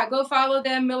then, yeah, go follow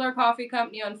them, Miller Coffee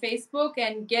Company, on Facebook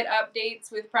and get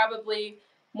updates with probably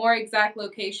more exact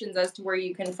locations as to where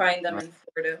you can find them in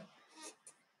Florida.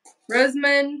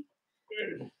 Roseman,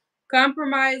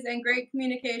 compromise and great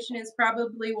communication is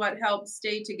probably what helps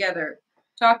stay together.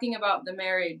 Talking about the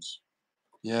marriage.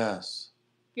 Yes.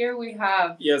 Here we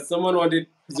have. Yes, someone wanted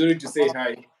Zuri to say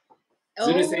hi.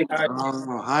 Zuri, say hi.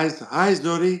 Oh, hi,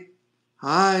 Zuri.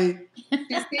 Hi.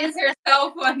 She sees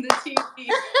herself on the TV.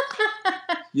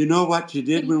 You know what she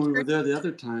did when we were there the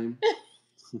other time?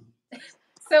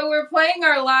 So we're playing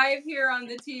our live here on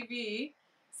the TV.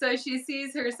 So she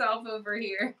sees herself over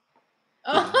here.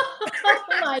 Oh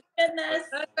my goodness.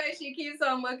 That's why she keeps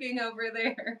on looking over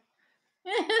there.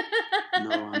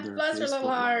 No, bless her little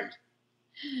heart.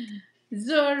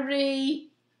 Zuri.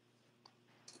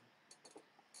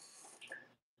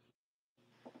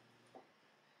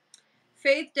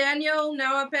 Faith Daniel,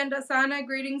 Nawa Pendasana,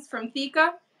 greetings from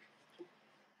Thika.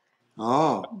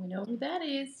 Oh. We know who that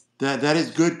is. That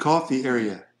is good coffee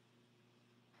area.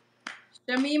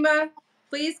 Shamima,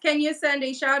 please can you send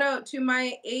a shout out to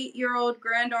my 8-year-old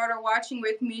granddaughter watching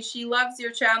with me. She loves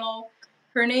your channel.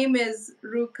 Her name is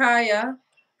Rukaya,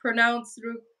 pronounced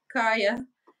Rukaya.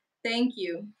 Thank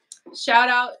you. Shout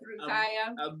out,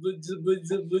 Rukaya.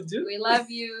 We love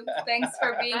you. Thanks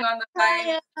for being on the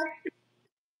live.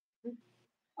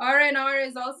 R&R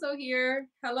is also here.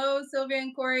 Hello, Sylvia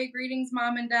and Corey. Greetings,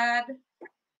 Mom and Dad.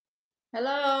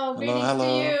 Hello. Greetings to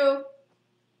you.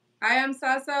 I am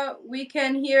Sasa. We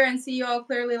can hear and see you all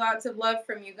clearly. Lots of love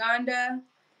from Uganda.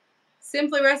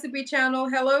 Simply Recipe Channel.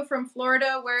 Hello from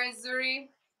Florida. Where is Zuri?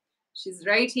 She's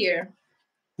right here.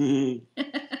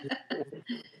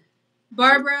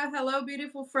 Barbara. Hello,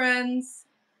 beautiful friends.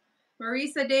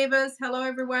 Marisa Davis. Hello,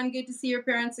 everyone. Good to see your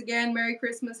parents again. Merry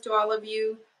Christmas to all of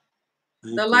you.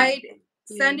 The Light.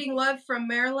 Sending love from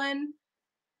Maryland.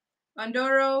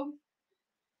 Ondoro.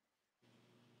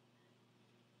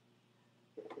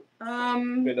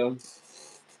 I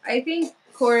think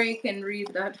Corey can read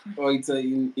that. Oh, it's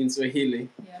in Swahili.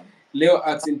 Yeah. Leo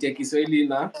accent ya Kiswahili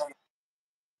na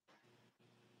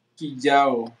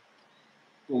kijao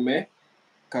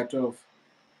cut off.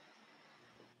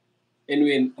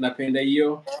 Anyway, napenda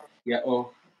hiyo ya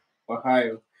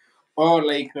Ohio. Or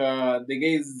like the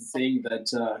guy is saying that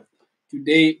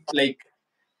today, like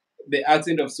the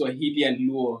accent of Swahili and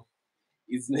Luo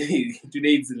is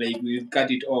today it's like we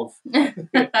cut it off.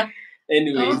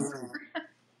 Anyways,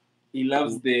 he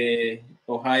loves the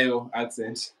Ohio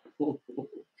accent.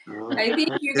 I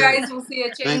think you guys will see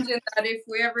a change in that. If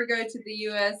we ever go to the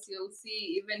US, you'll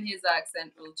see even his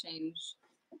accent will change.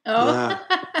 Oh.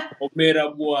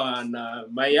 Omera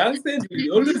bwana. My accent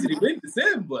will always remain the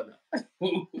same, bwana.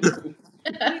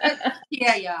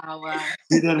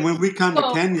 See, then when we come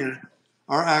to Kenya,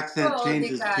 our accent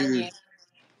changes to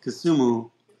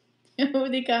Kisumu.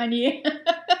 The Kanye.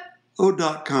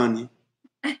 Kanye.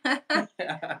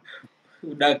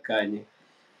 Kanye.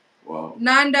 Wow.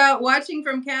 Nanda, watching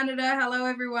from Canada. Hello,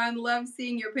 everyone. Love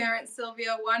seeing your parents,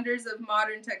 Sylvia. Wonders of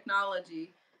modern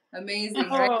technology. Amazing,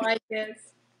 right? Oh, I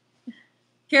guess.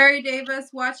 Carrie Davis,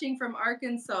 watching from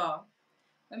Arkansas.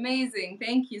 Amazing.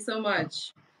 Thank you so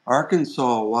much.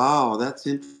 Arkansas. Wow, that's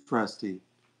interesting.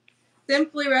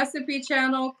 Simply Recipe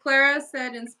Channel. Clara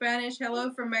said in Spanish,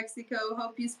 hello from Mexico.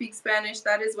 Hope you speak Spanish.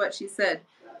 That is what she said.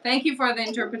 Thank you for the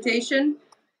interpretation.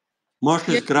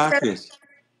 Muchas gracias.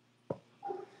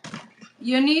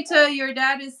 Yonita, your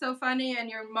dad is so funny and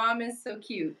your mom is so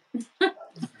cute. Well,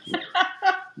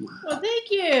 thank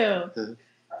you.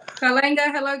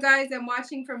 Kalenga, hello guys. I'm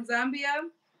watching from Zambia.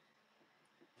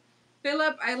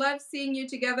 Philip, I love seeing you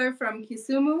together from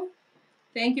Kisumu.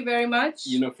 Thank you very much.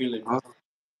 You know Philip,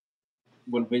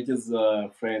 Bonventure's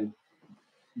friend,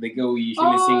 the guy who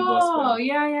usually sing gospel. Oh,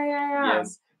 yeah.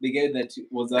 Yes, the guy that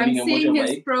was having a motorbike. I'm seeing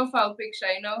his profile picture.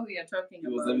 I know who you're talking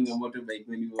about. He was having a motorbike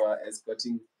when you were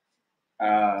escorting,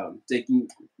 taking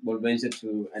Bonventure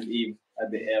to an Eve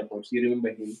at the airport. You remember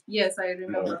him? Yes, I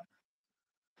remember.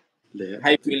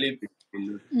 Hi, Philip.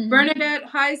 Mm-hmm. Bernadette,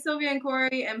 hi, Sylvia and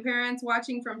Corey and parents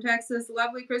watching from Texas.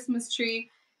 Lovely Christmas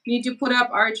tree. Need to put up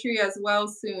our tree as well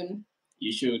soon.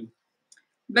 You should.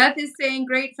 Beth is saying,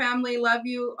 great family, love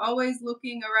you. Always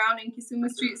looking around in Kisumu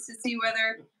streets to see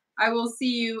whether I will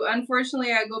see you.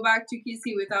 Unfortunately, I go back to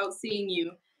Kisi without seeing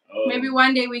you. Oh. Maybe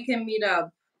one day we can meet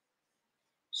up.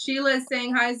 Sheila is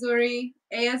saying, hi, Zuri.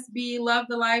 ASB, love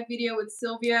the live video with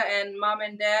Sylvia and mom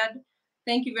and dad.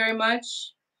 Thank you very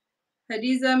much.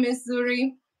 Hadiza, Miss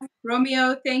Zuri.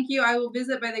 Romeo, thank you. I will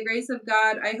visit by the grace of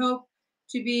God. I hope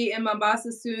to be in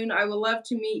Mombasa soon. I will love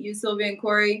to meet you, Sylvia and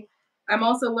Corey. I'm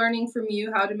also learning from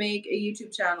you how to make a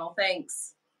YouTube channel.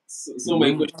 Thanks. So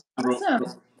my question,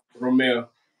 Romeo,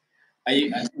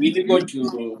 will you go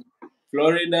to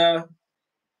Florida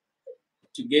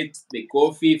to get the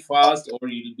coffee first, or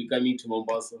you'll be coming to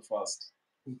Mombasa first?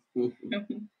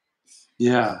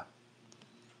 Yeah.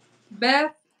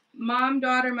 Beth,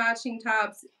 mom-daughter matching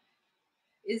tops.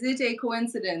 Is it a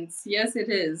coincidence? Yes, it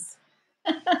is.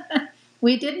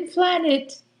 We didn't plan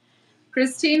it.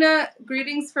 Christina,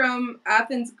 greetings from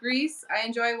Athens, Greece. I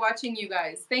enjoy watching you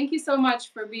guys. Thank you so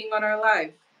much for being on our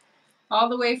live. All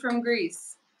the way from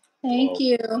Greece. Thank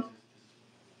you.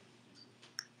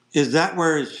 Is that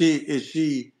where does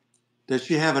she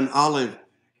have an olive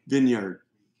vineyard?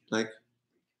 Like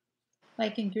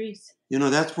in Greece. You know,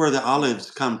 that's where the olives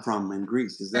come from in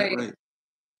Greece. Is that right?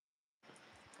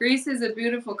 Greece is a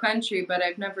beautiful country, but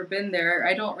I've never been there.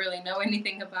 I don't really know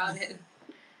anything about it.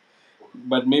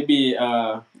 But maybe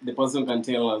the person can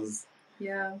tell us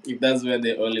if that's where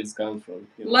the olives come from.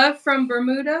 You know? Love from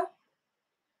Bermuda.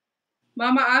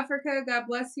 Mama Africa, God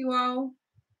bless you all.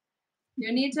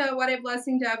 Yonita, what a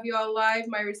blessing to have you all live.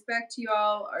 My respect to you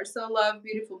all. Are so loved,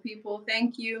 beautiful people.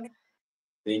 Thank you.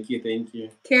 Thank you.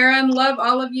 Karen, love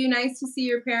all of you. Nice to see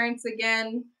your parents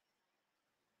again.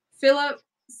 Philip,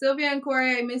 Sylvia and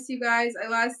Corey, I miss you guys. I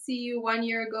last see you 1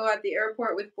 year ago at the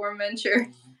airport with Bonaventure.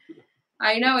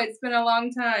 I know, it's been a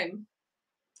long time.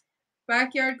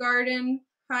 Backyard Garden.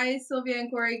 Hi, Sylvia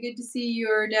and Corey. Good to see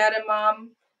your dad and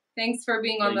mom. Thanks for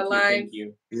being on the live. Thank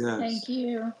you. Yes. Thank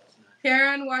you.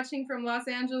 Karen, watching from Los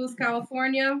Angeles,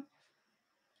 California.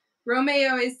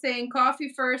 Romeo is saying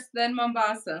coffee first, then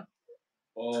Mombasa.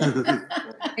 Oh.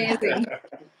 Amazing.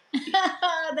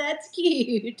 That's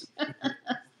cute.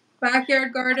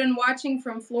 Backyard Garden, watching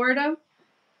from Florida.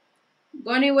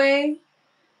 Goniwe,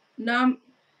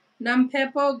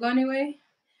 Nampepo, Goniwe.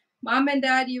 Mom and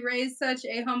Dad, you raised such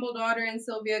a humble daughter, and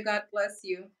Sylvia, God bless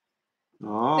you.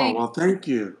 Oh, well, thank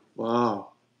you. Wow.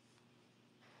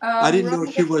 I didn't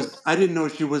know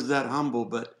she was that humble,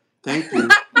 but thank you.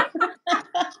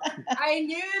 I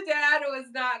knew Dad was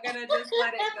not gonna just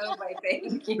let it go by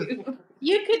thank you.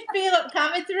 You could feel it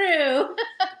coming through.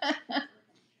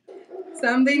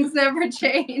 Some things never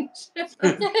change.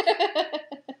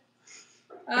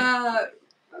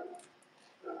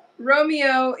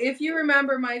 Romeo, if you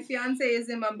remember, my fiance is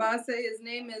in Mombasa. His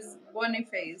name is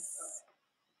Boniface.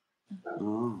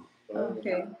 Oh.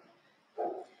 Okay.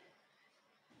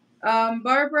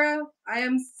 Barbara,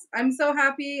 I'm so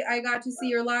happy I got to see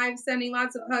your live. Sending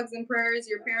lots of hugs and prayers.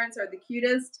 Your parents are the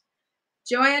cutest.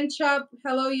 Joanne Chupp,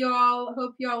 hello y'all.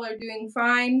 Hope y'all are doing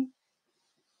fine.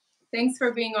 Thanks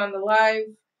for being on the live.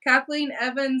 Kathleen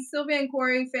Evans, Sylvia and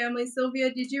Corey family.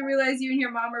 Sylvia, did you realize you and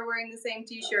your mom are wearing the same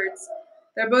t-shirts?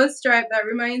 They're both striped. That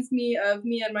reminds me of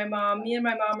me and my mom. Me and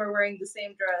my mom are wearing the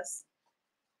same dress.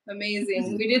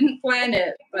 Amazing. We didn't plan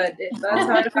it, but that's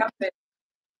how it happened.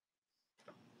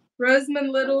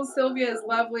 Rosamond Little, Sylvia is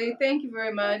lovely. Thank you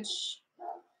very much.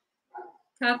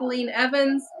 Kathleen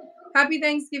Evans, happy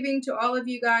Thanksgiving to all of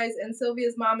you guys and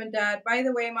Sylvia's mom and dad. By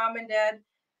the way, mom and dad,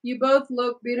 you both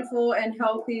look beautiful and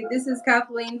healthy. This is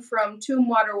Kathleen from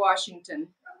Tombwater, Washington.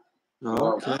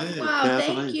 Okay. Oh, wow,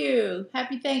 thank you.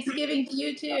 Happy Thanksgiving to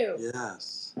you too.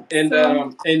 Yes. And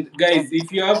guys,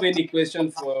 if you have any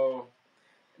question for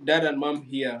Dad and Mom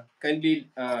here, kindly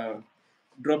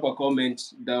drop a comment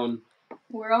down.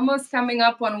 We're almost coming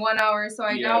up on 1 hour, so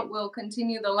I doubt we'll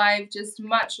continue the live just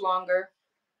much longer.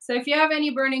 So if you have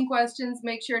any burning questions,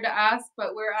 make sure to ask,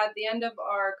 but we're at the end of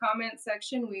our comment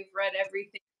section. We've read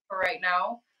everything for right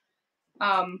now.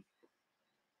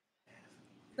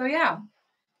 So yeah.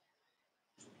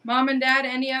 Mom and Dad,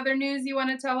 any other news you want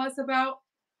to tell us about?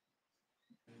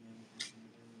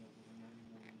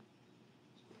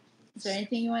 Is there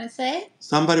anything you want to say?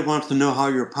 Somebody wants to know how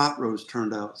your pot roast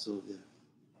turned out, Sylvia.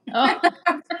 Oh.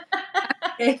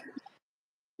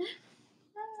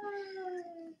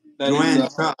 Joanne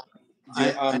Chupp,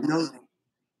 I know.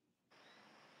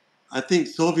 I think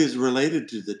Sylvia's related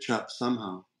to the Chupp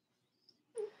somehow.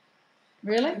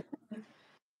 Really?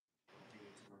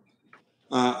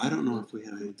 I don't know if we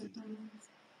have anything.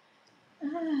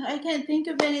 I can't think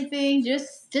of anything.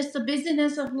 Just the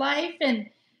busyness of life and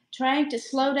trying to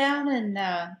slow down and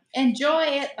enjoy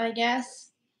it, I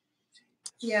guess.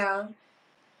 Yeah.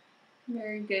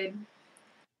 Very good.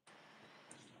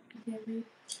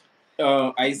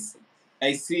 I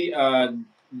see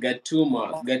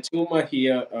Gatuma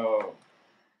here.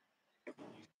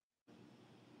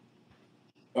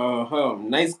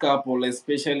 Nice couple,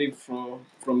 especially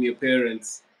from your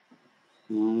parents.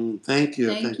 Thank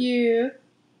you. Thank you.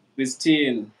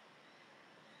 Christine,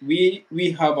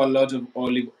 we have a lot of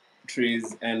olive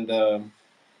trees and a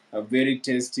very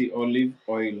tasty olive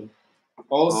oil.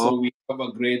 Also, we have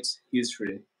a great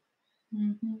history.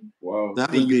 Mm-hmm. Wow,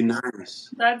 that would be nice.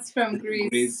 That's from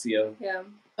Greece. Yeah.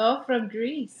 Oh, from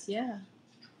Greece, yeah.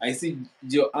 I see,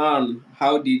 Joanne.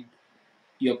 How did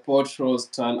your pot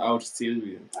roast turn out,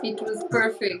 Sylvia? It was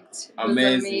perfect. It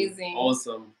amazing. was amazing.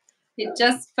 Awesome. It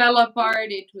just fell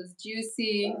apart. It was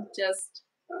juicy. Just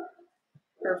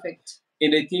perfect.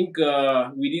 And I think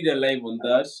we did a live on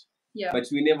that. Yeah. But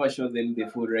we never showed them the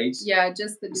food, right? Yeah,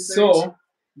 just the dessert. So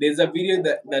there's a video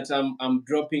that I'm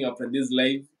dropping after this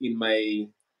live in my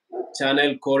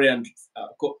channel, Corey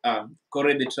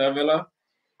the Traveler.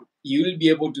 You will be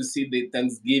able to see the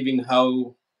Thanksgiving,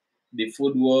 how the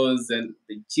food was and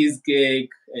the cheesecake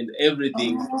and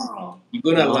everything. Oh. You're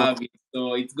gonna love it.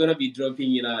 So it's gonna be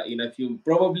dropping in a few,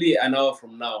 probably an hour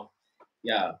from now.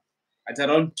 Yeah, at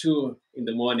around 2 in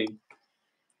the morning,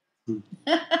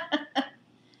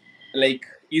 like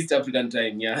East African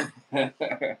time. Yeah.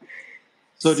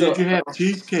 So did you have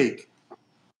cheesecake?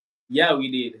 Yeah, we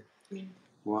did.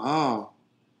 Wow.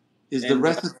 Is the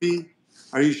recipe?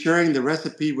 Are you sharing the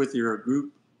recipe with your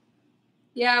group?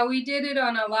 Yeah, we did it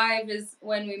on a live is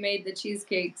when we made the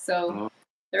cheesecake. So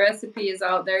the recipe is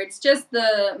out there. It's just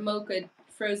the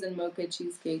frozen mocha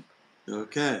cheesecake.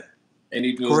 Okay. And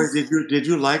it was, Corey, did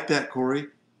you like that,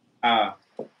 Corey?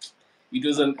 It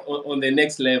was on the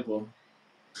next level.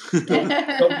 It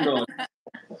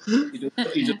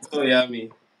was so yummy.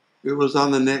 It was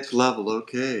on the next level.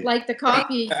 Okay. Like the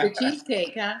coffee, the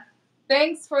cheesecake, huh?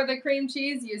 Thanks for the cream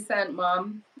cheese you sent,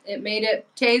 Mom. It made it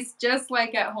taste just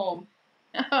like at home.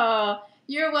 Oh,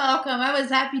 you're welcome. I was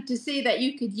happy to see that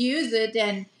you could use it,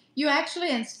 and you actually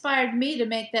inspired me to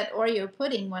make that Oreo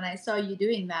pudding when I saw you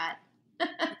doing that.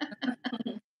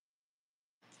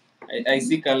 I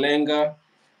see Kalenga.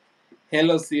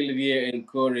 Hello, Sylvia and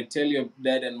Corey. Tell your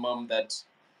dad and mom that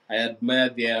I admire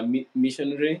their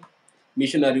missionary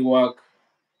work.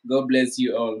 God bless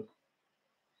you all.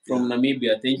 From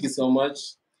Namibia. Thank you so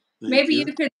much. Maybe you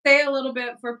could say a little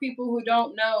bit for people who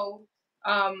don't know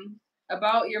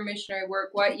about your missionary work,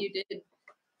 what you did.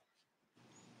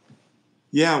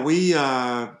 Yeah, we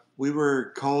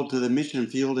were called to the mission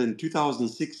field in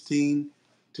 2016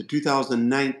 to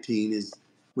 2019 is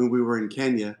when we were in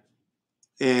Kenya,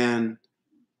 and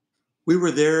we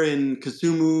were there in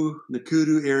Kisumu,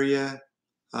 Nakuru area,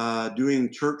 doing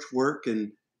church work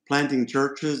and planting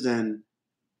churches, and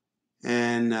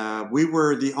we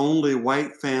were the only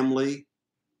white family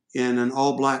in an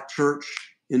all-black church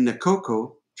in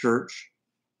Nakoko Church,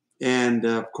 and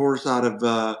of course, out of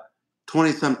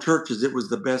 20-some churches, it was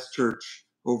the best church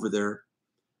over there.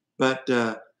 But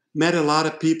met a lot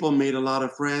of people, made a lot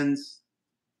of friends.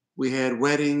 We had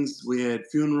weddings, we had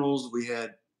funerals, we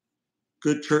had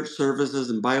good church services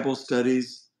and Bible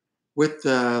studies with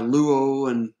Luo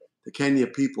and the Kenya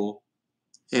people.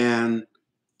 And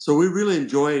so we really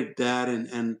enjoyed that.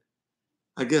 And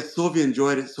I guess Sylvia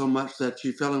enjoyed it so much that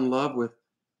she fell in love with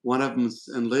one of them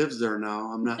and lives there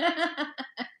now. I'm not.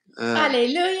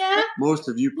 Hallelujah. Most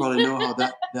of you probably know how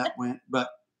that went. But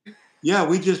yeah,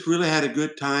 we just really had a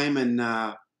good time and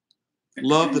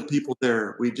love the people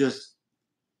there. We just,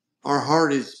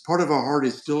 part of our heart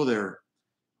is still there.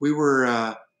 We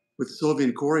were with Sylvia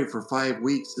and Corey for 5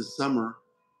 weeks this summer,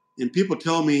 and people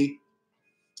tell me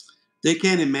they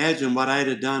can't imagine what I'd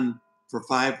have done for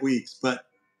 5 weeks, but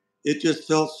it just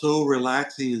felt so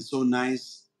relaxing and so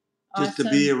nice just to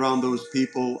be around those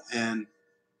people. And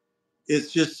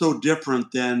it's just so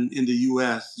different than in the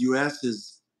U.S. U.S.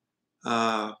 is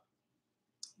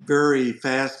very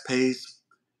fast-paced,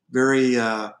 very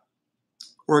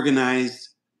organized,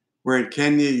 where in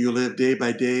Kenya you live day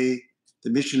by day. The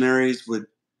missionaries would,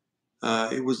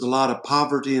 it was a lot of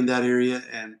poverty in that area,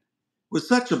 and it was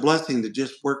such a blessing to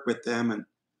just work with them and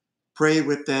pray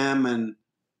with them, and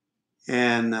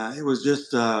it was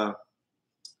just a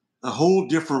whole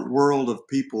different world of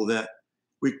people that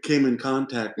we came in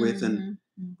contact with, and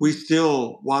we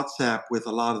still WhatsApp with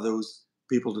a lot of those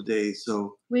people today.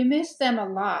 So we miss them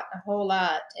a whole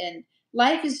lot, and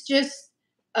life is just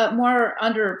more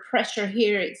under pressure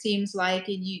here. It seems like,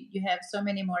 and you have so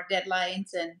many more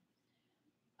deadlines, and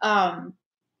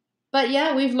but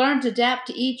yeah, we've learned to adapt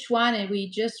to each one, and we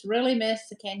just really miss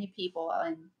the Kenya people,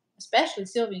 and especially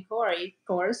Sylvia and Corey, of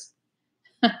course.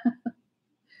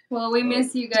 Well, we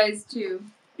miss you guys too.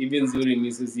 Even Zuri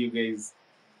misses you guys.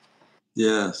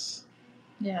 Yes.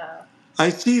 Yeah. I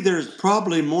see there's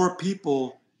probably more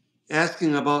people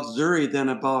asking about Zuri than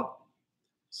about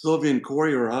Sylvia and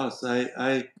Corey or us.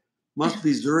 I must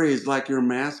be Zuri is like your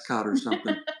mascot or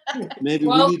something. Maybe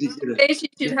we need to get it. She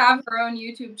should have her own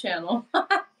YouTube channel.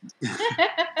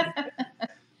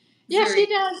 Yeah, she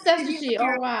does, doesn't she?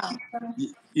 Oh, wow.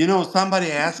 You know, somebody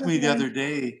asked me the other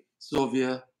day,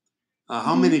 Sylvia,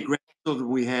 how many grandchildren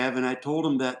we have, and I told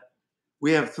them that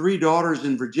we have 3 daughters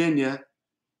in Virginia,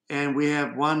 and we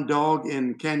have 1 dog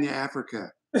in Kenya,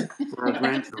 Africa, for our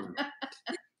grandchildren.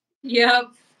 Yep.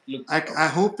 I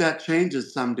hope that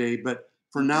changes someday, but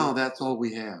for now, that's all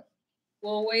we have.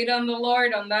 We'll wait on the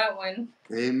Lord on that one.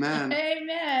 Amen.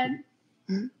 Amen.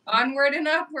 Onward and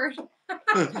upward. You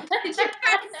guys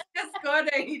just go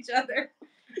to each other.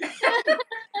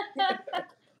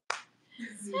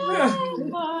 Oh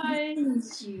my.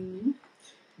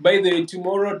 By the way,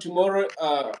 tomorrow,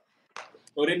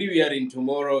 already we are in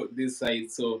tomorrow this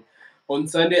side. So on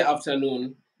Sunday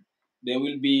afternoon,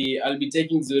 I'll be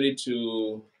taking Zuri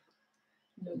to,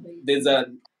 is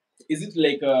it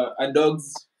like a dog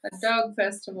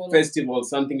festival,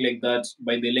 something like that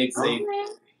by the lakeside. Okay.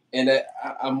 And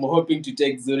I'm hoping to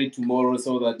take Zuri tomorrow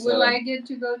so that... Will I get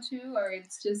to go too, or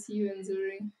it's just you and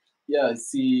Zuri? Yeah,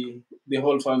 see the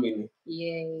whole family.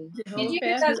 Yay.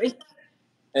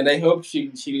 And I hope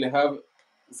she'll have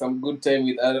some good time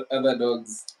with other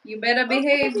dogs. You better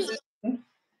behave.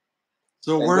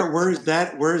 So where is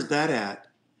that at?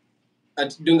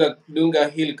 At Dunga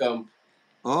Hill Camp.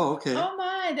 Oh, okay. Oh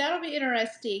my, that'll be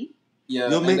interesting. Yeah.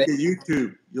 You'll make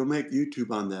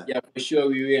YouTube on that. Yeah, for sure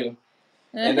we will.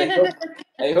 And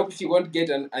I hope she won't get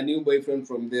a new boyfriend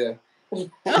from there. She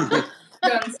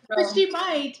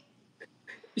might.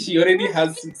 She already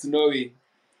has Snowy.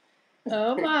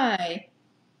 Oh my.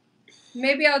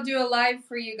 Maybe I'll do a live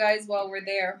for you guys while we're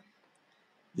there.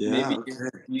 Yeah. Maybe. Okay.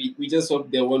 We just hope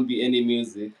there won't be any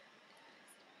music.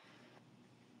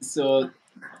 So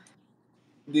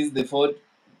this is the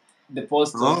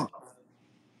poster. Oh.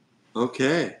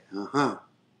 Okay. Uh-huh.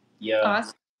 Yeah.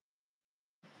 Awesome.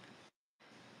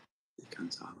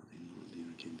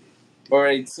 All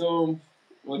right. So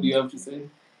what do you have to say?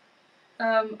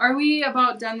 Are we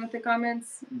about done with the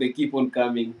comments? They keep on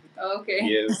coming. Okay.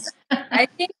 Yes. I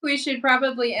think we should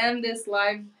probably end this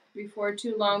live before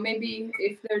too long. Maybe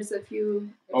if there's a few.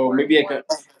 Oh, maybe I can.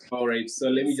 All right. So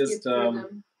let me just.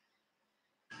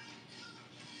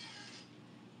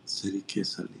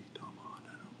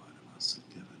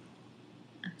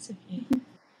 That's okay.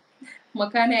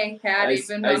 Makane had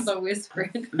even on the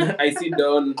whispered. I see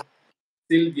Don.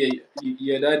 Sylvia,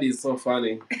 your dad is so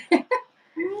funny.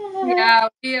 Yeah,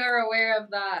 we are aware of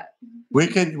that. We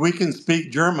can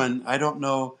speak German. I don't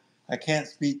know. I can't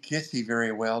speak Kissy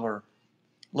very well, or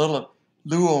little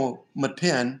Luo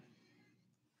Maten.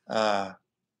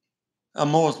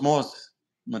 Most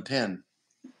Maten.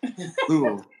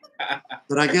 Luo.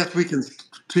 But I guess we can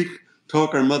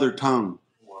talk our mother tongue.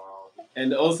 Wow.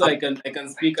 And also I can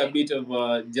speak a bit of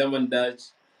German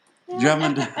Dutch.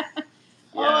 German Dutch.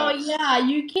 Yeah. Oh yeah,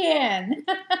 you can.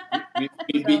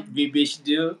 Wie bist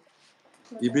du?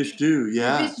 Wie bist du?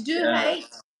 Yeah. Wie bist du, hey?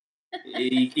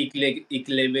 Ik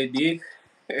lebe dich.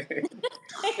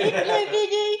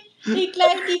 Ik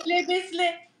lebe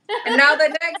dich. And now the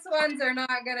next ones are not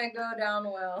gonna go down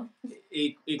well.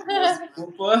 Ik was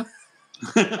Cooper.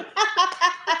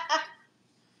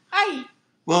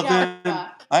 Well then,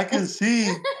 I can see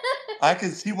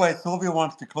why Sylvia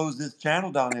wants to close this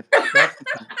channel down. If that's the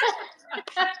case.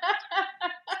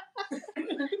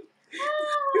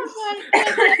 Oh my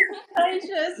goodness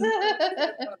gracious.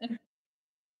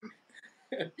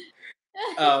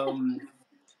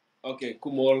 Okay,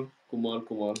 Kumol.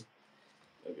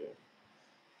 Okay.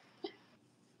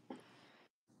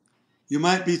 You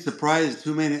might be surprised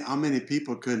how many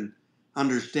people can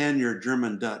understand your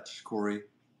German Dutch, Corey.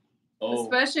 Oh.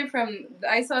 Especially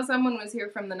I saw someone was here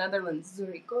from the Netherlands.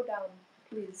 Zuri, go down,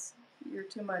 please. You're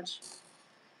too much.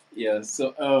 Yeah,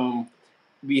 so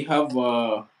we have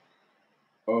all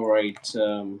right.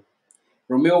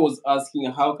 Romeo was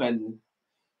asking how can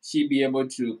she be able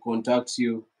to contact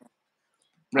you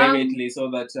privately,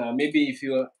 so that maybe if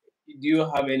do you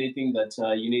have anything that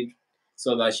you need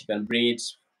so that she can bring it?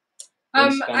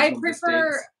 I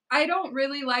prefer. I don't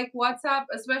really like WhatsApp,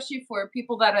 especially for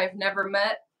people that I've never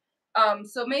met.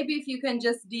 So maybe if you can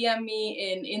just DM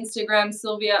me in Instagram,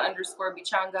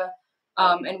 Sylvia_Bichanga,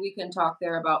 and we can talk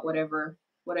there about whatever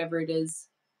it is.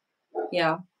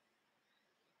 Yeah.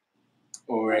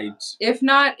 All right. If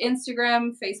not,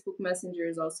 Instagram, Facebook Messenger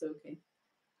is also okay.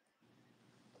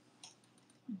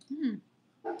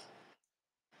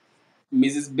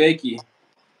 Mrs. Becky,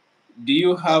 do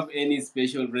you have any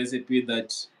special recipe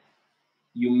that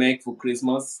you make for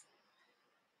Christmas?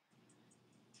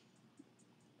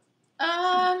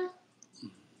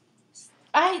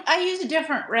 I use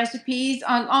different recipes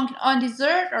on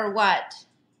dessert or what?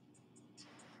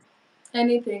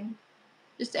 Anything.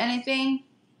 Just anything?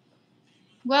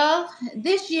 Well,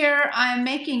 this year I'm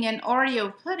making an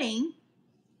Oreo pudding,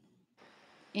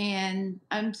 and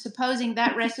I'm supposing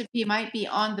that recipe might be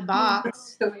on the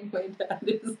box. My dad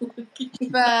is looking.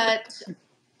 But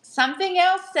something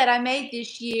else that I made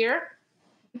this year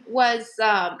was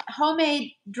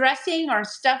homemade dressing or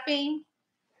stuffing,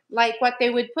 like what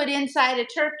they would put inside a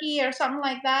turkey or something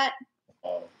like that.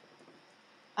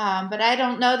 But I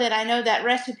don't know that I know that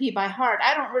recipe by heart.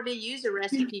 I don't really use a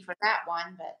recipe for that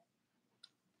one. But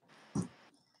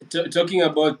talking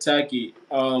about turkey,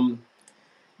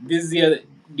 this year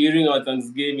during our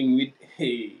Thanksgiving, we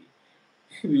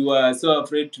were so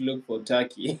afraid to look for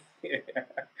turkey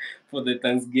for the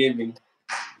Thanksgiving.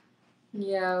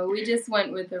 Yeah, we just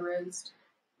went with the roast.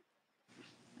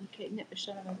 Okay,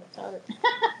 shut up about it.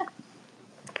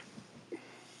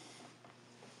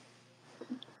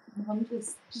 Mom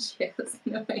she has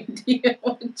no idea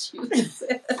what you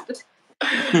said.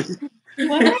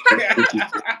 What?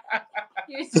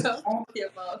 You're so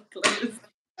your mouth closed.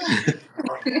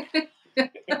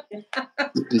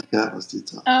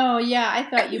 Oh yeah, I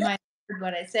thought you might have heard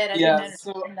what I said. I didn't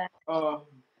understand that.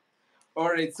 All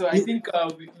right, so I think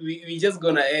we just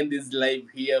gonna end this live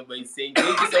here by saying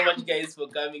thank you so much, guys, for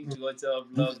coming to watch our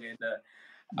vlog.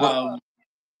 And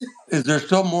is there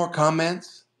still more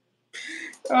comments?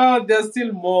 Oh, there's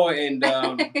still more, and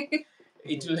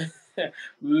it will.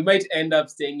 We might end up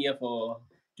staying here for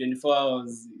 24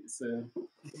 hours. So,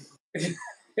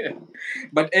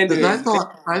 but anyway,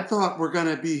 I thought we're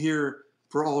gonna be here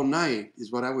for all night.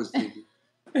 Is what I was thinking.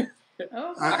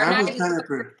 I was kind of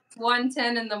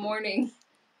 1:10 in the morning.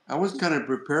 I was kind of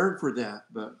prepared for that,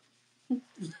 but.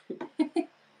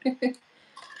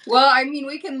 Well, I mean,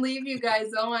 we can leave you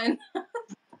guys on.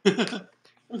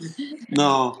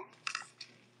 No.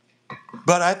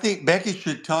 But I think Becky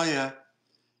should tell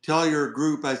your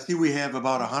group, I see we have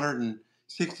about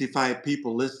 165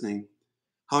 people listening,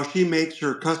 how she makes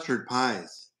her custard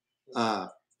pies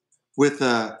with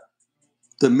the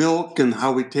milk and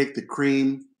how we take the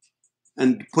cream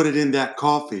and put it in that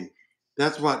coffee.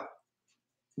 That's what,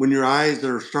 when your eyes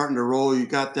are starting to roll, you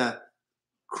got that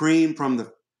cream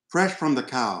fresh from the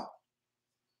cow,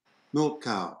 milk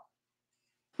cow.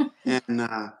 And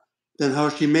then how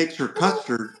she makes her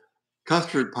custard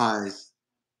pies,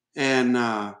 and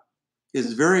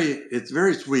it's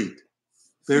very sweet,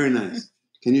 very nice.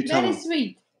 Can you tell That them? is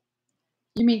sweet.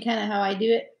 You mean kind of how I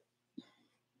do it?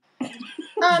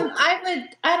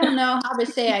 I don't know how to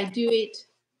say I do it.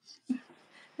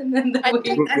 And then I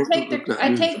take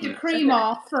the cream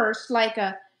off first,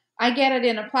 I get it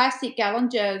in a plastic gallon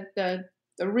jug, the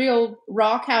real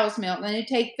raw cow's milk. Then I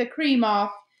take the cream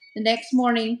off the next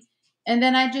morning, and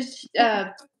then I just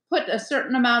put a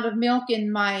certain amount of milk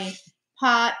in my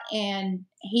pot and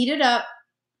heat it up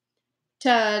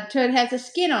till it has a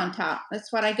skin on top.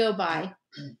 That's what I go by.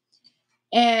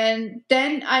 And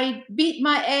then I beat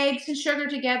my eggs and sugar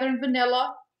together and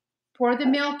vanilla, pour the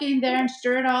milk in there and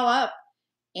stir it all up.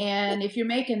 And if you're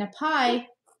making a pie,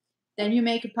 then you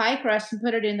make a pie crust and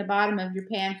put it in the bottom of your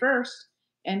pan first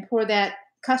and pour that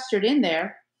custard in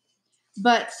there.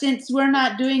 But since we're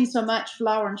not doing so much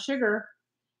flour and sugar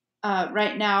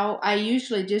right now, I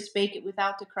usually just bake it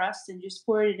without the crust and just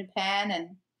pour it in a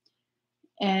pan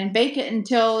and bake it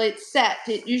until it's set.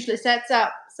 It usually sets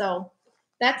up. So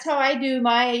that's how I do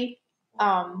my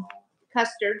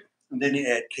custard. And then you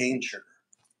add cane sugar.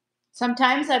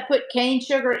 Sometimes I put cane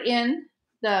sugar in,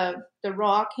 the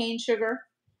raw cane sugar.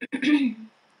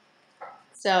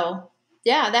 So,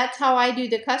 yeah, that's how I do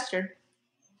the custard.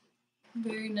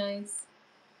 Very nice.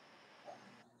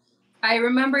 I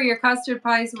remember your custard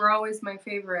pies were always my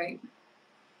favorite.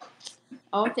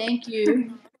 Oh, thank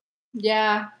you.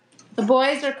 Yeah. The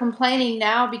boys are complaining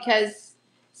now because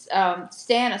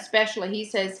Stan especially, he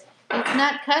says, it's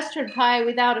not custard pie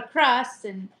without a crust,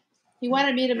 and he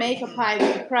wanted me to make a pie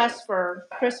with a crust for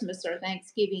Christmas or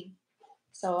Thanksgiving.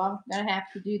 So I'm going to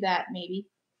have to do that maybe.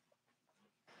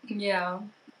 Yeah.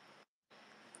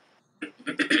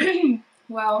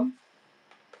 Well,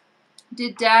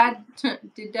 did Dad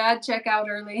check out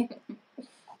early?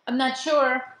 I'm not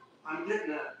sure. I'm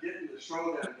getting the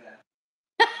show that.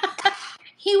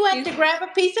 He went to grab a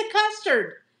piece of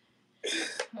custard.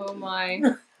 Oh my.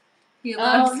 He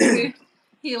loves food.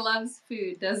 He loves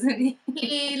food, doesn't he?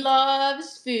 He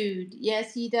loves food.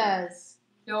 Yes, he does.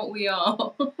 Don't we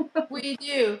all? We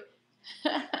do.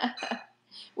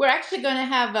 We're actually going to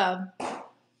have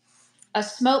a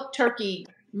smoked turkey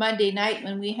Monday night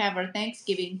when we have our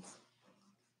Thanksgiving.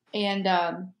 And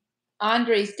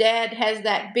Andre's dad has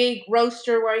that big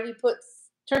roaster where he puts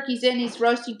turkeys in. He's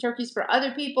roasting turkeys for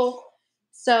other people.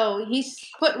 So he's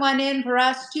put one in for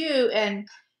us too. And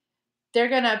they're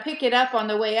going to pick it up on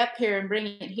the way up here and bring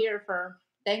it here for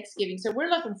Thanksgiving. So we're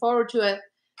looking forward to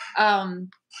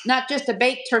not just a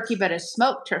baked turkey, but a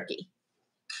smoked turkey.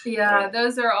 Yeah,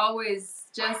 those are always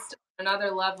just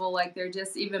another level. Like they're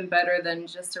just even better than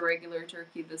just a regular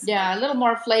turkey. A little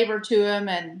more flavor to them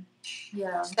and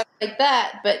stuff like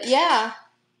that. But yeah.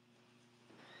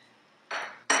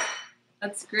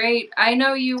 That's great. I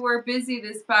know you were busy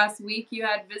this past week. You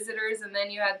had visitors and then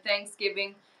you had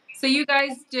Thanksgiving. So you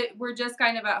guys were just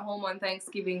kind of at home on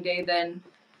Thanksgiving Day then?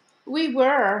 We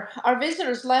were. Our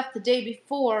visitors left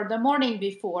the morning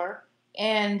before.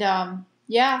 And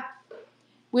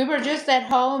we were just at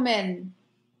home and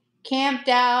camped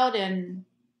out and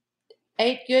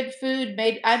ate good food.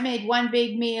 I made one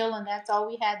big meal, and that's all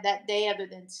we had that day other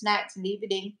than snacks and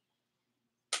evening.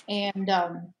 And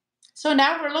so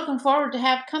now we're looking forward to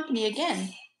have company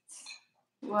again.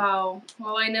 Wow.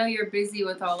 Well, I know you're busy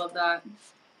with all of that.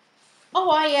 Oh,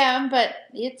 I am, but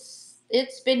it's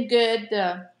been good.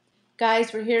 The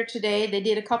guys were here today. They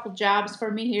did a couple jobs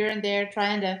for me here and there,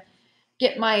 trying to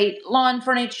get my lawn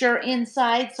furniture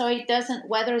inside so it doesn't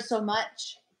weather so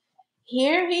much.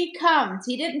 Here he comes.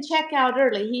 He didn't check out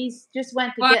early. He's just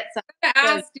went to get some. I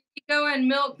asked, did he go and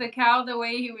milk the cow the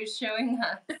way he was showing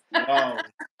us? Wow.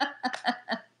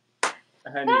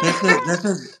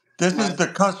 This is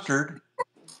the custard.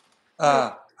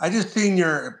 I just seen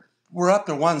we're up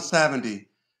to 170.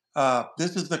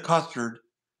 This is the custard.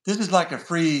 This is like a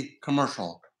free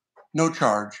commercial, no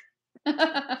charge.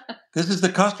 This is the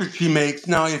custard she makes.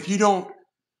 Now, if you don't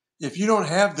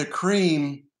have the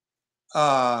cream,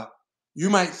 you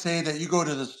might say that you go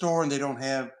to the store and they don't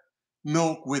have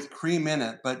milk with cream in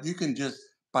it, but you can just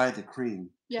buy the cream.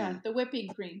 Yeah, the whipping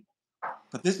cream.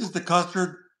 But this is the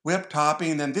custard whipped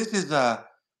topping. Then this is a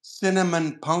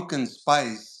cinnamon pumpkin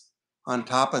spice on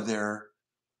top of there.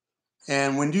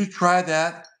 And when you try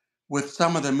that with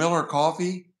some of the Miller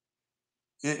coffee,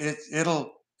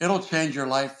 it'll change your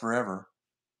life forever.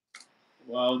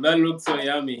 Wow, that looks so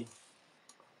yummy.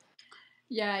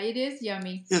 Yeah, it is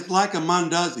yummy. It's like a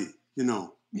mandazi, you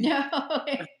know, No.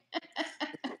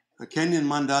 a Kenyan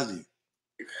mandazi.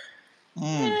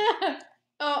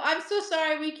 Oh, I'm so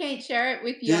sorry we can't share it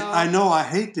with Yeah, y'all. I know I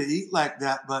hate to eat like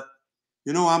that, but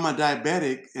you know, I'm a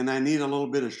diabetic and I need a little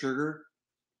bit of sugar.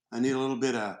 I need a little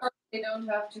bit of They don't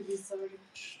have to be sorry.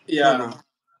 Yeah, sugar.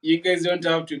 you guys don't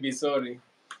have to be sorry.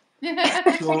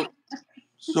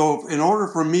 So in order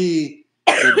for me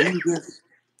to do this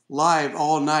live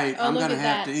all night, Oh, I'm look gonna at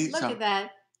have that. to eat Look something. at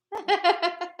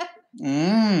that.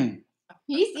 Mmm.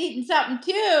 He's eating something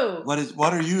too.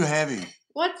 What are you having?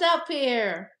 What's up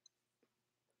here?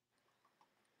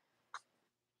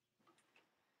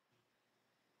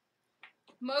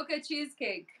 Mocha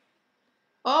cheesecake.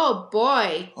 Oh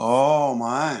boy. Oh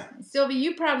my. Sylvia,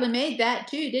 you probably made that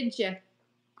too, didn't you?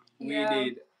 We Yeah.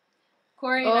 did.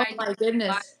 Corey and Oh I my did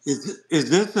goodness. Is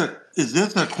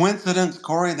this a coincidence,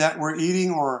 Corey, that we're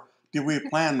eating, or did we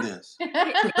plan this? We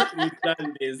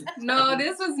planned this. No,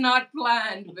 this was not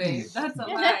planned, babe. That's a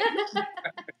lie.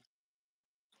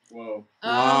 Wow. Oh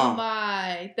Wow.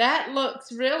 my. That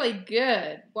looks really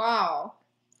good. Wow.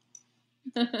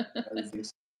 That's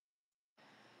it.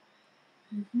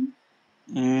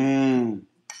 Mmm.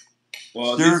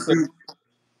 Well, Sure this do.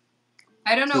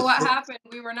 I don't know what Sure, happened.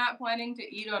 We were not planning to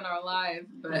eat on our live,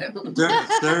 but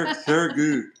sure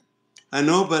good. I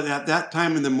know, but at that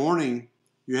time in the morning,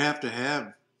 you have to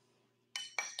have.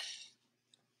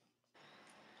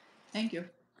 Thank you.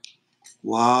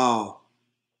 Wow.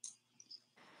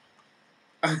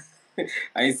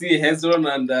 I see Hezron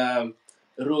and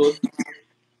Ruth.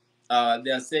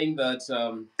 They are saying that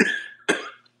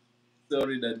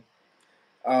sorry that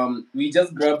we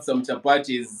just grabbed some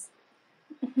chapatis.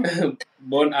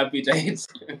 Bon appetite.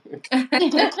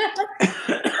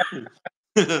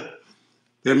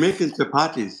 They're making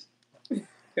chapatis.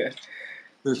 They're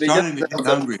They just starting to grabbed get some.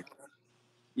 hungry.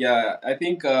 Yeah, I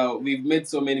think we've made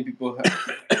so many people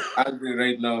hungry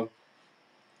right now.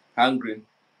 Hungry.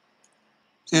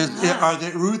 Are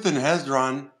they Ruth and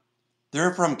Hezron?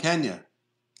 They're from Kenya,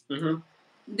 Mm-hmm.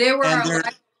 they were and our they're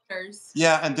live winners.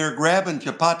 and they're grabbing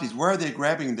chapatis. Where are they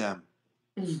grabbing them?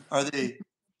 Are they?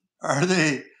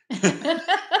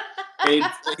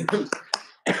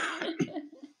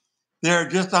 They're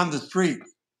just on the street.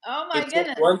 Oh my It's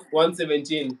goodness.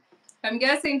 117. I'm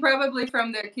guessing probably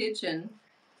from their kitchen.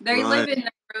 They live in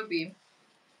Nairobi.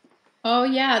 Oh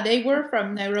yeah, they were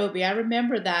from Nairobi. I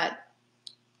remember that.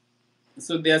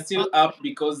 So they are still up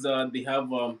because they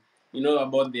have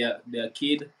about their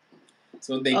kid,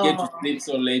 so they get to sleep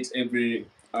so late every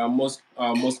most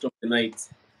of the night.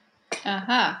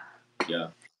 Uh-huh. Yeah.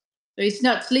 So he's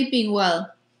not sleeping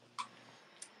well.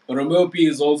 Romeo P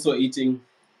is also eating.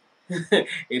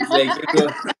 It's like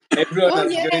everyone Oh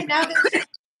has yeah, joined. now there's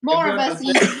more of us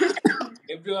eating.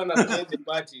 Everyone has joined the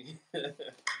party.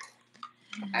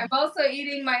 I'm also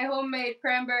eating my homemade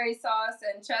cranberry sauce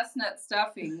and chestnut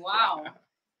stuffing. Wow.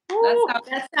 Ooh,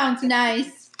 that sounds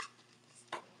nice.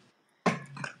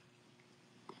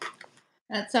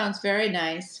 That sounds very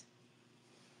nice.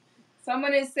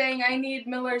 Someone is saying I need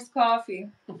Miller's coffee.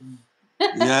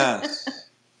 Yes.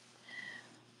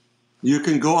 You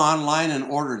can go online and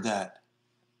order that.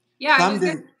 Yeah,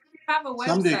 Someday, I have a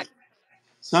website.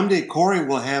 Someday Corey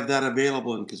will have that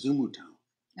available in Kisumu Town.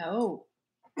 Oh.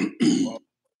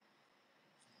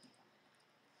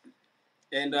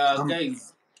 And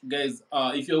guys,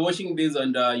 if you're watching this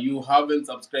and you haven't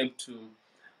subscribed to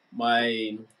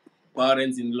my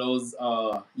parents-in-law's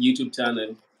YouTube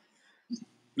channel,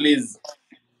 please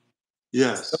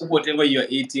stop whatever you're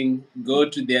eating, go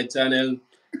to their channel,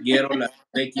 Gerald and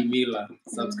Becky Miller.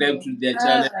 Subscribe to their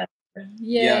channel.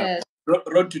 Yes. Yeah,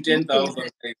 road to 10,000.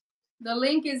 The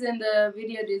link is in the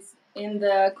video in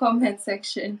the comment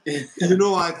section. You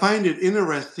know, I find it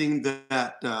interesting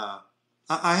that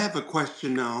I have a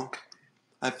question now.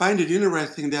 I find it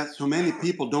interesting that so many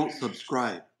people don't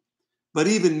subscribe. But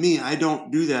even me, I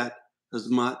don't do that as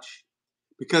much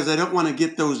because I don't want to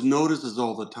get those notices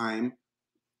all the time.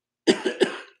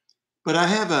 But I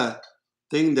have a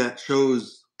thing that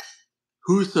shows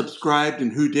who subscribed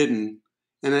and who didn't.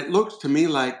 And it looks to me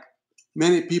like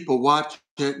many people watch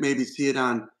it, maybe see it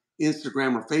on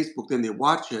Instagram or Facebook, then they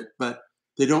watch it, but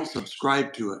they don't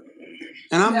subscribe to it.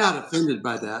 And I'm not offended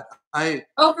by that.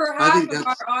 Over half of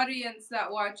our audience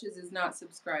that watches is not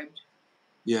subscribed.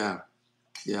 Yeah,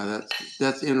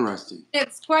 that's interesting.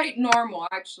 It's quite normal,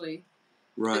 actually.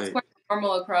 Right. It's quite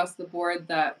normal across the board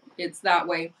that it's that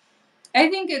way. I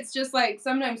think it's just like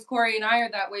sometimes Corey and I are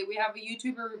that way. We have a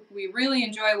YouTuber we really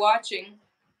enjoy watching,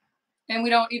 and we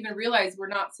don't even realize we're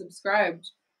not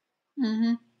subscribed.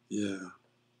 Mm-hmm. Yeah.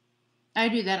 I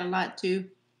do that a lot too.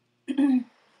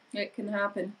 it can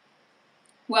happen.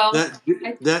 Well,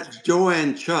 that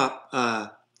Joanne Chup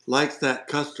likes that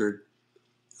custard.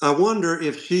 I wonder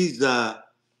if she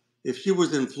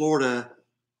was in Florida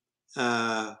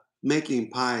making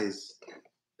pies.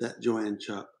 That Joanne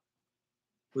Chup,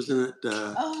 wasn't it?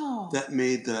 That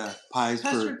made the pies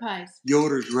custard for pies.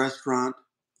 Yoder's restaurant.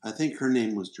 I think her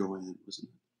name was Joanne, wasn't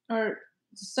it? Or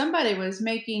somebody was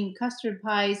making custard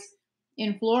pies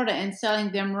in Florida and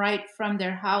selling them right from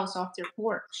their house off their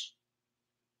porch.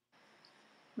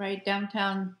 Right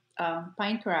downtown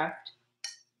Pinecraft.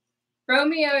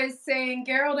 Romeo is saying,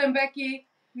 Gerald and Becky,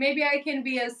 maybe I can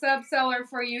be a sub-seller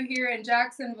for you here in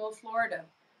Jacksonville, Florida.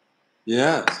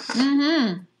 Yes.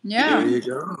 Mm-hmm. Yeah. There you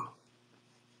go.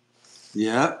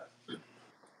 Yep.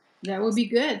 That would be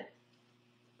good.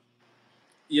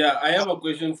 Yeah, I have a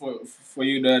question for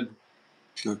you, Dad.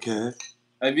 Okay.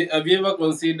 Have you ever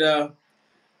considered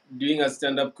doing a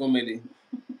stand-up comedy?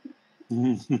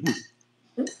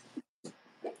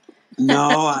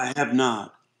 No, I have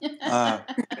not.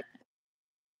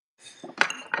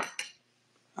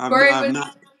 Corey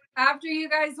not. After you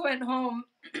guys went home,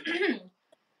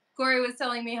 Corey was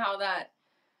telling me how that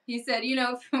he said, you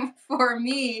know, for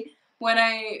me, when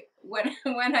I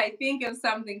think of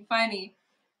something funny,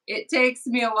 it takes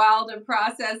me a while to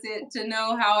process it to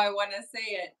know how I want to say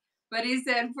it. But he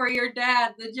said, for your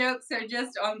dad, the jokes are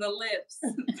just on the lips.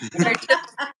 They're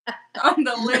just on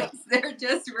the lips. They're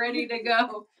just ready to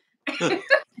go.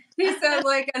 He said,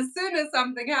 like, as soon as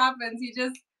something happens,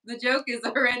 the joke is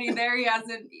already there. He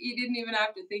didn't even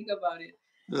have to think about it.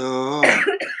 Oh.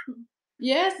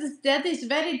 Yes, that is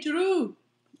very true.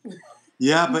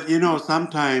 Yeah, but you know,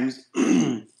 sometimes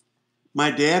my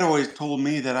dad always told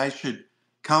me that I should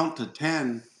count to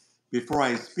 10 before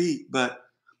I speak, but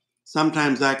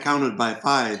sometimes I counted by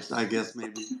fives, I guess,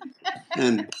 maybe.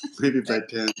 And maybe by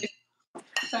 10.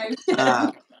 5,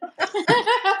 10.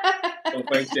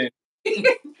 5, 10.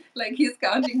 Like he's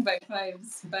counting by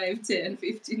fives. 5, 10,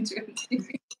 15,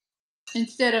 20.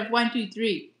 Instead of 1, 2,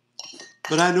 3.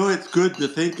 But I know it's good to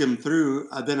think him through.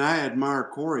 Then I admire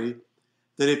Corey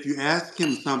that if you ask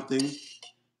him something,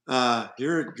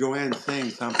 here Joanne's saying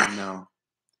something now.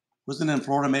 Wasn't in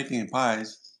Florida making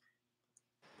pies.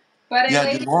 But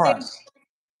yeah, Dolores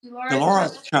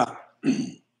Chup.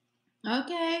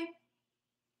 Okay.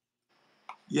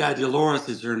 Yeah, Dolores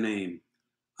is her name.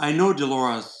 I know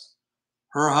Dolores.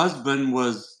 Her husband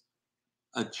was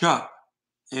a Chup,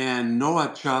 and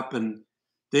Noah Chup, and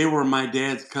they were my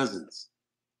dad's cousins.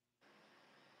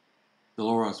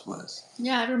 Dolores was.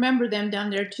 Yeah, I remember them down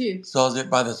there too. Sells it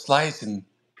by the slice in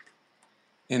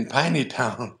Piney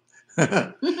Town.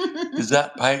 Is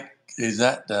that Pike? Is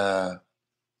that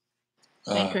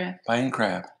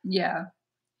Pinecraft? Yeah.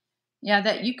 Yeah,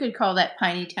 that you could call that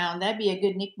Piney Town. That'd be a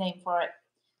good nickname for it.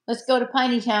 Let's go to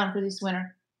Piney Town for this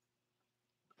winter.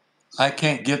 I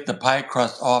can't get the pie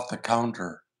crust off the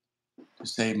counter to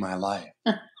save my life.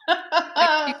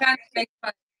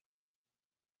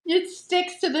 It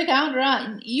sticks to the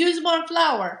counter. Use more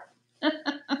flour.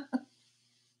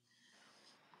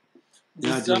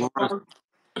 Yeah,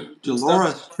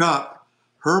 Dolores Chup.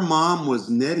 Her mom was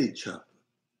Nettie Chup.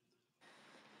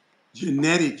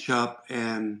 Nettie Chup,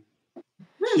 and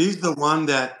she's the one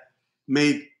that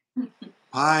made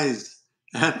pies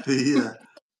at the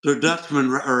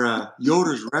Dutchman or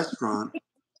Yoder's restaurant,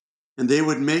 and they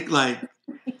would make like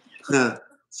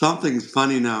something's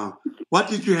funny now. What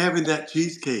did you have in that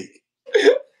cheesecake?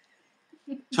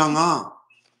 Chang'an.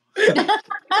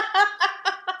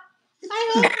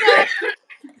 I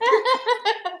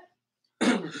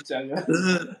Changa.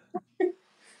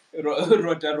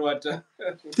 Rota.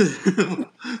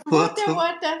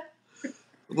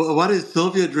 What is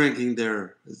Sylvia drinking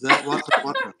there? Is that water?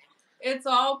 It's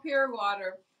all pure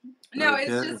water. No, okay.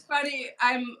 It's just funny.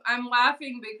 I'm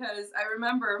laughing because I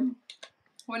remember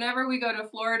whenever we go to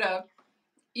Florida,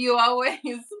 you always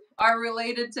are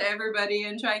related to everybody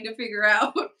and trying to figure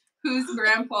out whose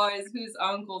grandpa is whose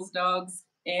uncle's dog's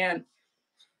aunt.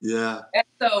 Yeah. And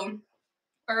so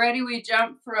already we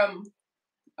jumped from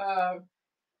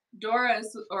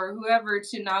Doris or whoever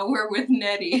to now we're with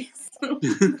Nettie. Well,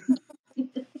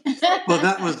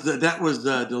 that was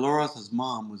Dolores'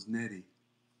 mom was Nettie.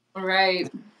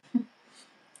 Right.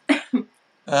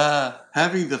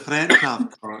 Having the French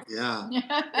top part, yeah.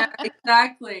 Yeah,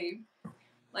 exactly.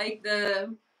 Like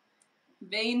the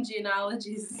vein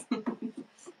genealogies. No,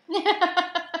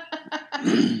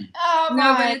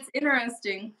 but it's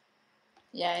interesting.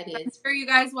 Yeah, it is. I'm sure you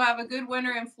guys will have a good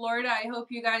winter in Florida. I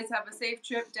hope you guys have a safe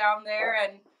trip down there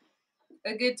and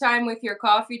a good time with your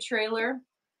coffee trailer.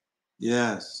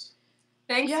 Yes.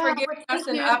 Thanks for giving us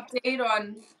an update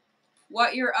on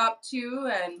what you're up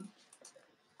to, and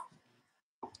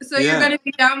so you're going to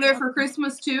be down there for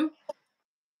Christmas too?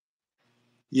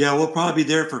 Yeah, we'll probably be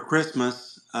there for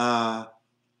Christmas.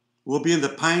 We'll be in the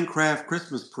Pinecraft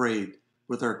Christmas Parade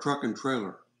with our truck and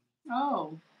trailer.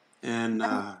 Oh. And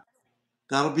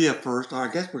that'll be a first.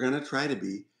 I guess we're going to try to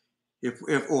be, if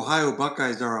Ohio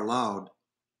Buckeyes are allowed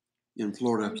in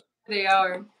Florida. I'm sure they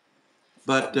are.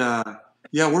 But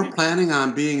yeah, we're planning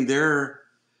on being there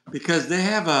because they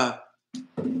have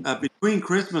between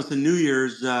Christmas and New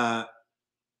Year's,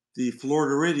 the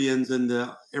Floridians and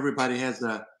everybody has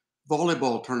a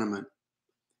volleyball tournament.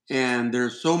 And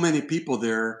there's so many people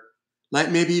there,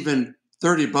 like maybe even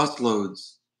 30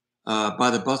 busloads, by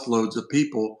the busloads of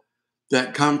people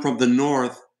that come from the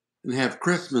north and have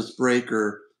Christmas break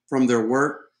or from their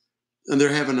work, and they're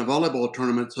having a volleyball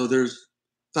tournament. So there's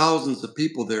thousands of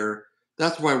people there.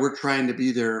 That's why we're trying to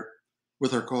be there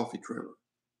with our coffee trailer.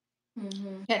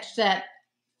 Mm-hmm. Catch that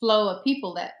flow of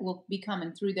people that will be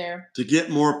coming through there. To get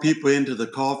more people into the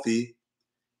coffee.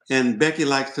 And Becky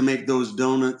likes to make those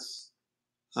donuts,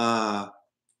 buy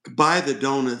the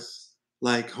donuts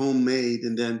like homemade,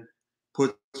 and then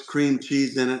put cream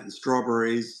cheese in it and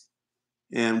strawberries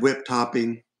and whipped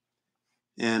topping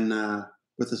and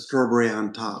with a strawberry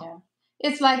on top. Yeah.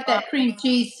 It's like that cream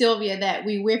cheese, Sylvia, that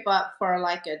we whip up for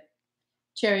like a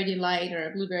cherry delight or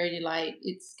a blueberry delight.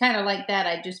 It's kind of like that.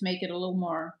 I just make it a little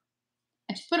more.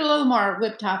 I just put a little more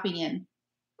whipped topping in.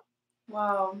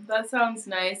 Wow, that sounds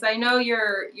nice. I know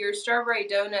your strawberry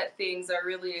donut things are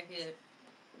really a hit.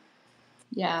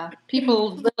 Yeah,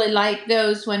 people really like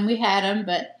those when we had them,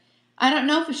 but I don't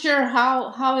know for sure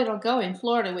how it'll go in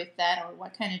Florida with that or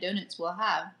what kind of donuts we'll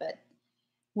have, but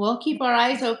we'll keep our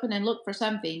eyes open and look for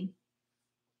something.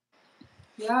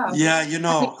 Yeah. Yeah, you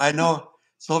know, I know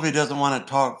Sylvia doesn't want to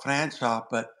talk French shop,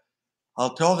 but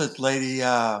I'll tell this lady,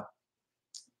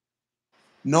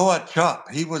 Noah Chup,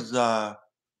 he was the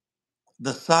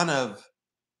son of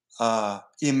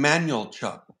Emmanuel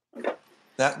Chup.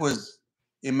 That was,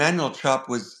 Emmanuel Chup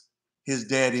was his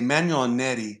dad, Emmanuel and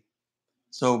Nettie.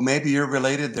 So maybe you're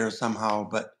related there somehow,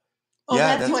 but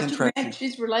yeah, that's what interesting. You meant.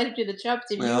 She's related to the Chups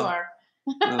if you are.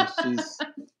 Well, she's...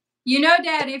 You know,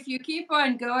 Dad, if you keep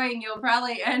on going, you'll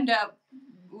probably end up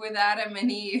with Adam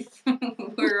and Eve.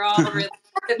 We're all related.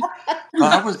 Well,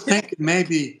 I was thinking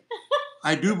maybe,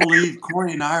 I do believe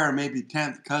Corey and I are maybe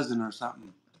 10th cousin or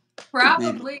something.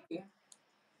 Probably. Maybe.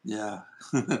 Yeah.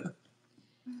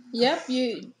 Yep,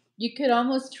 you could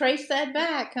almost trace that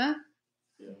back, huh?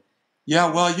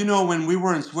 Yeah, well, you know, when we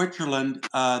were in Switzerland,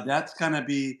 that's going to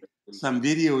be some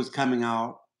videos coming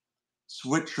out,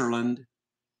 Switzerland.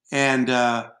 And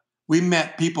we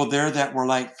met people there that were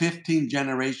like 15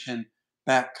 generation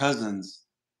back cousins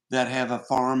that have a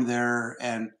farm there,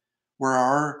 and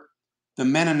where the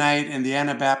Mennonite and the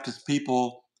Anabaptist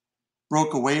people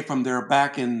broke away from there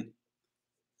back in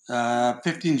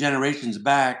 15 generations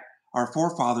back. Our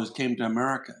forefathers came to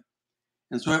America.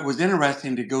 And so it was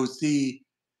interesting to go see,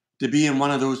 to be in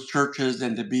one of those churches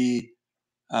and to be,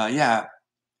 I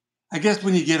guess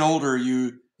when you get older,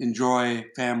 you enjoy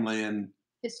family and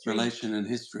relation and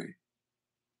history.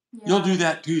 Yeah. You'll do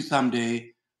that too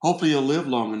someday. Hopefully you'll live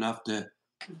long enough to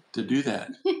do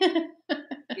that.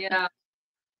 Yeah.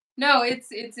 No,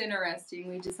 it's interesting.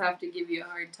 We just have to give you a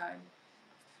hard time.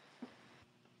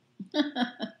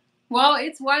 Well,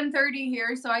 it's 1:30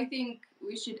 here, so I think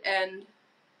we should end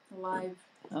live.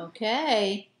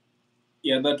 Okay.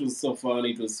 Yeah, that was so fun.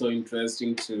 It was so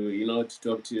interesting to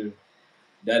talk to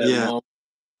Dad and Mom.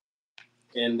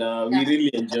 And we really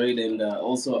enjoyed, and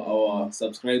also our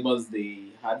subscribers,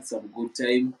 they had some good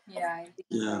time. Yeah, I think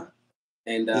so.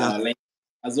 And like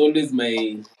as always,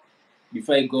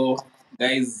 before I go,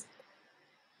 guys,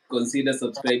 consider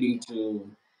subscribing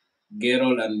to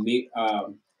Gerald and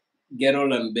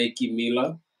Becky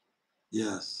Miller.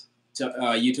 Yes.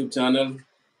 YouTube channel.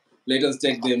 Let us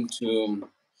take them to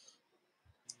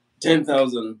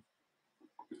 10,000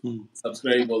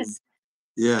 subscribers.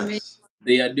 Yes.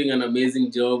 They are doing an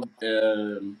amazing job.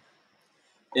 And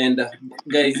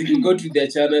guys, if you go to their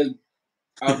channel,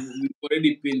 we've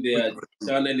already pinned their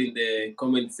channel in the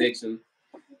comment section.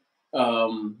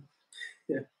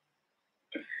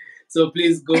 So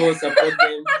please go support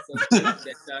them, subscribe to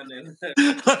their channel.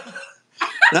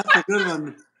 That's a good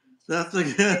one. That's a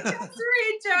good. Just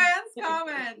read Joanne's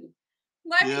comment.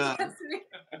 Let me just read.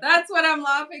 That's what I'm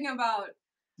laughing about.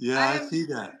 Yeah, I see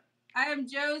that. I am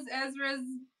Joe's, Ezra's,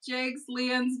 Jake's,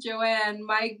 Leon's, Joanne.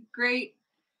 My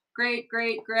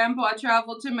great-great-great-grandpa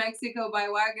traveled to Mexico by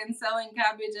wagon selling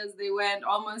cabbage as they went.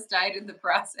 Almost died in the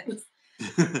process.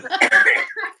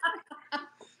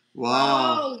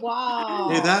 Wow. Oh, wow.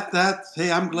 Hey,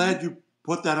 hey, I'm glad you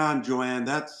put that on, Joanne.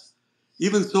 That's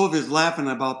even Sylvia's laughing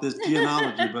about this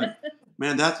genealogy, but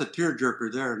man, that's a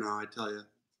tearjerker there now, I tell you.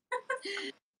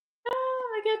 Oh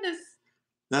my goodness.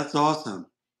 That's awesome.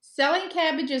 Selling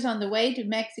cabbages on the way to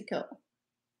Mexico.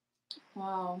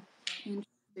 Wow.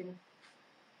 Interesting.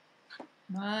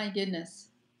 My goodness.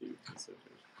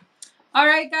 All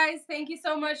right, guys. Thank you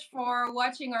so much for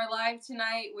watching our live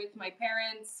tonight with my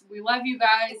parents. We love you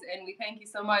guys, and we thank you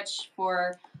so much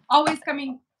for always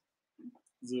coming.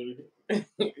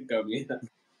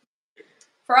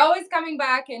 For always coming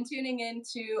back and tuning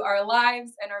into our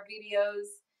lives and our videos.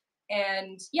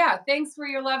 And yeah, thanks for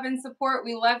your love and support.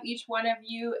 We love each one of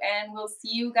you, and we'll see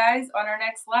you guys on our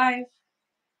next live.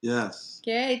 Yes.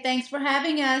 Okay, thanks for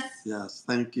having us. Yes,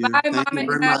 thank you. Bye, Thank Mom you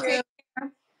very and much. Dad.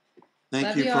 Thank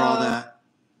Love you you for all all. that.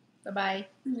 Bye-bye.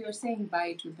 We were saying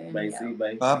bye to them. Bye, yeah. see,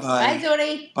 bye. Bye-bye. Bye,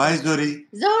 Zori. Bye, Zuri.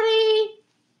 Zori!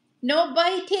 No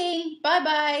biting.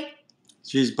 Bye-bye.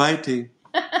 She's biting.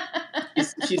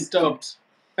 She stopped.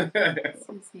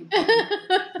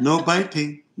 No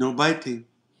biting. No biting.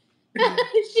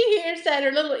 She hears that.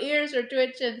 Her little ears are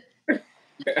twitching.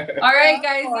 All right,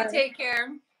 guys. You take care.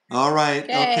 All right.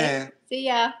 Okay. See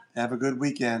ya. Have a good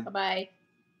weekend. Bye-bye.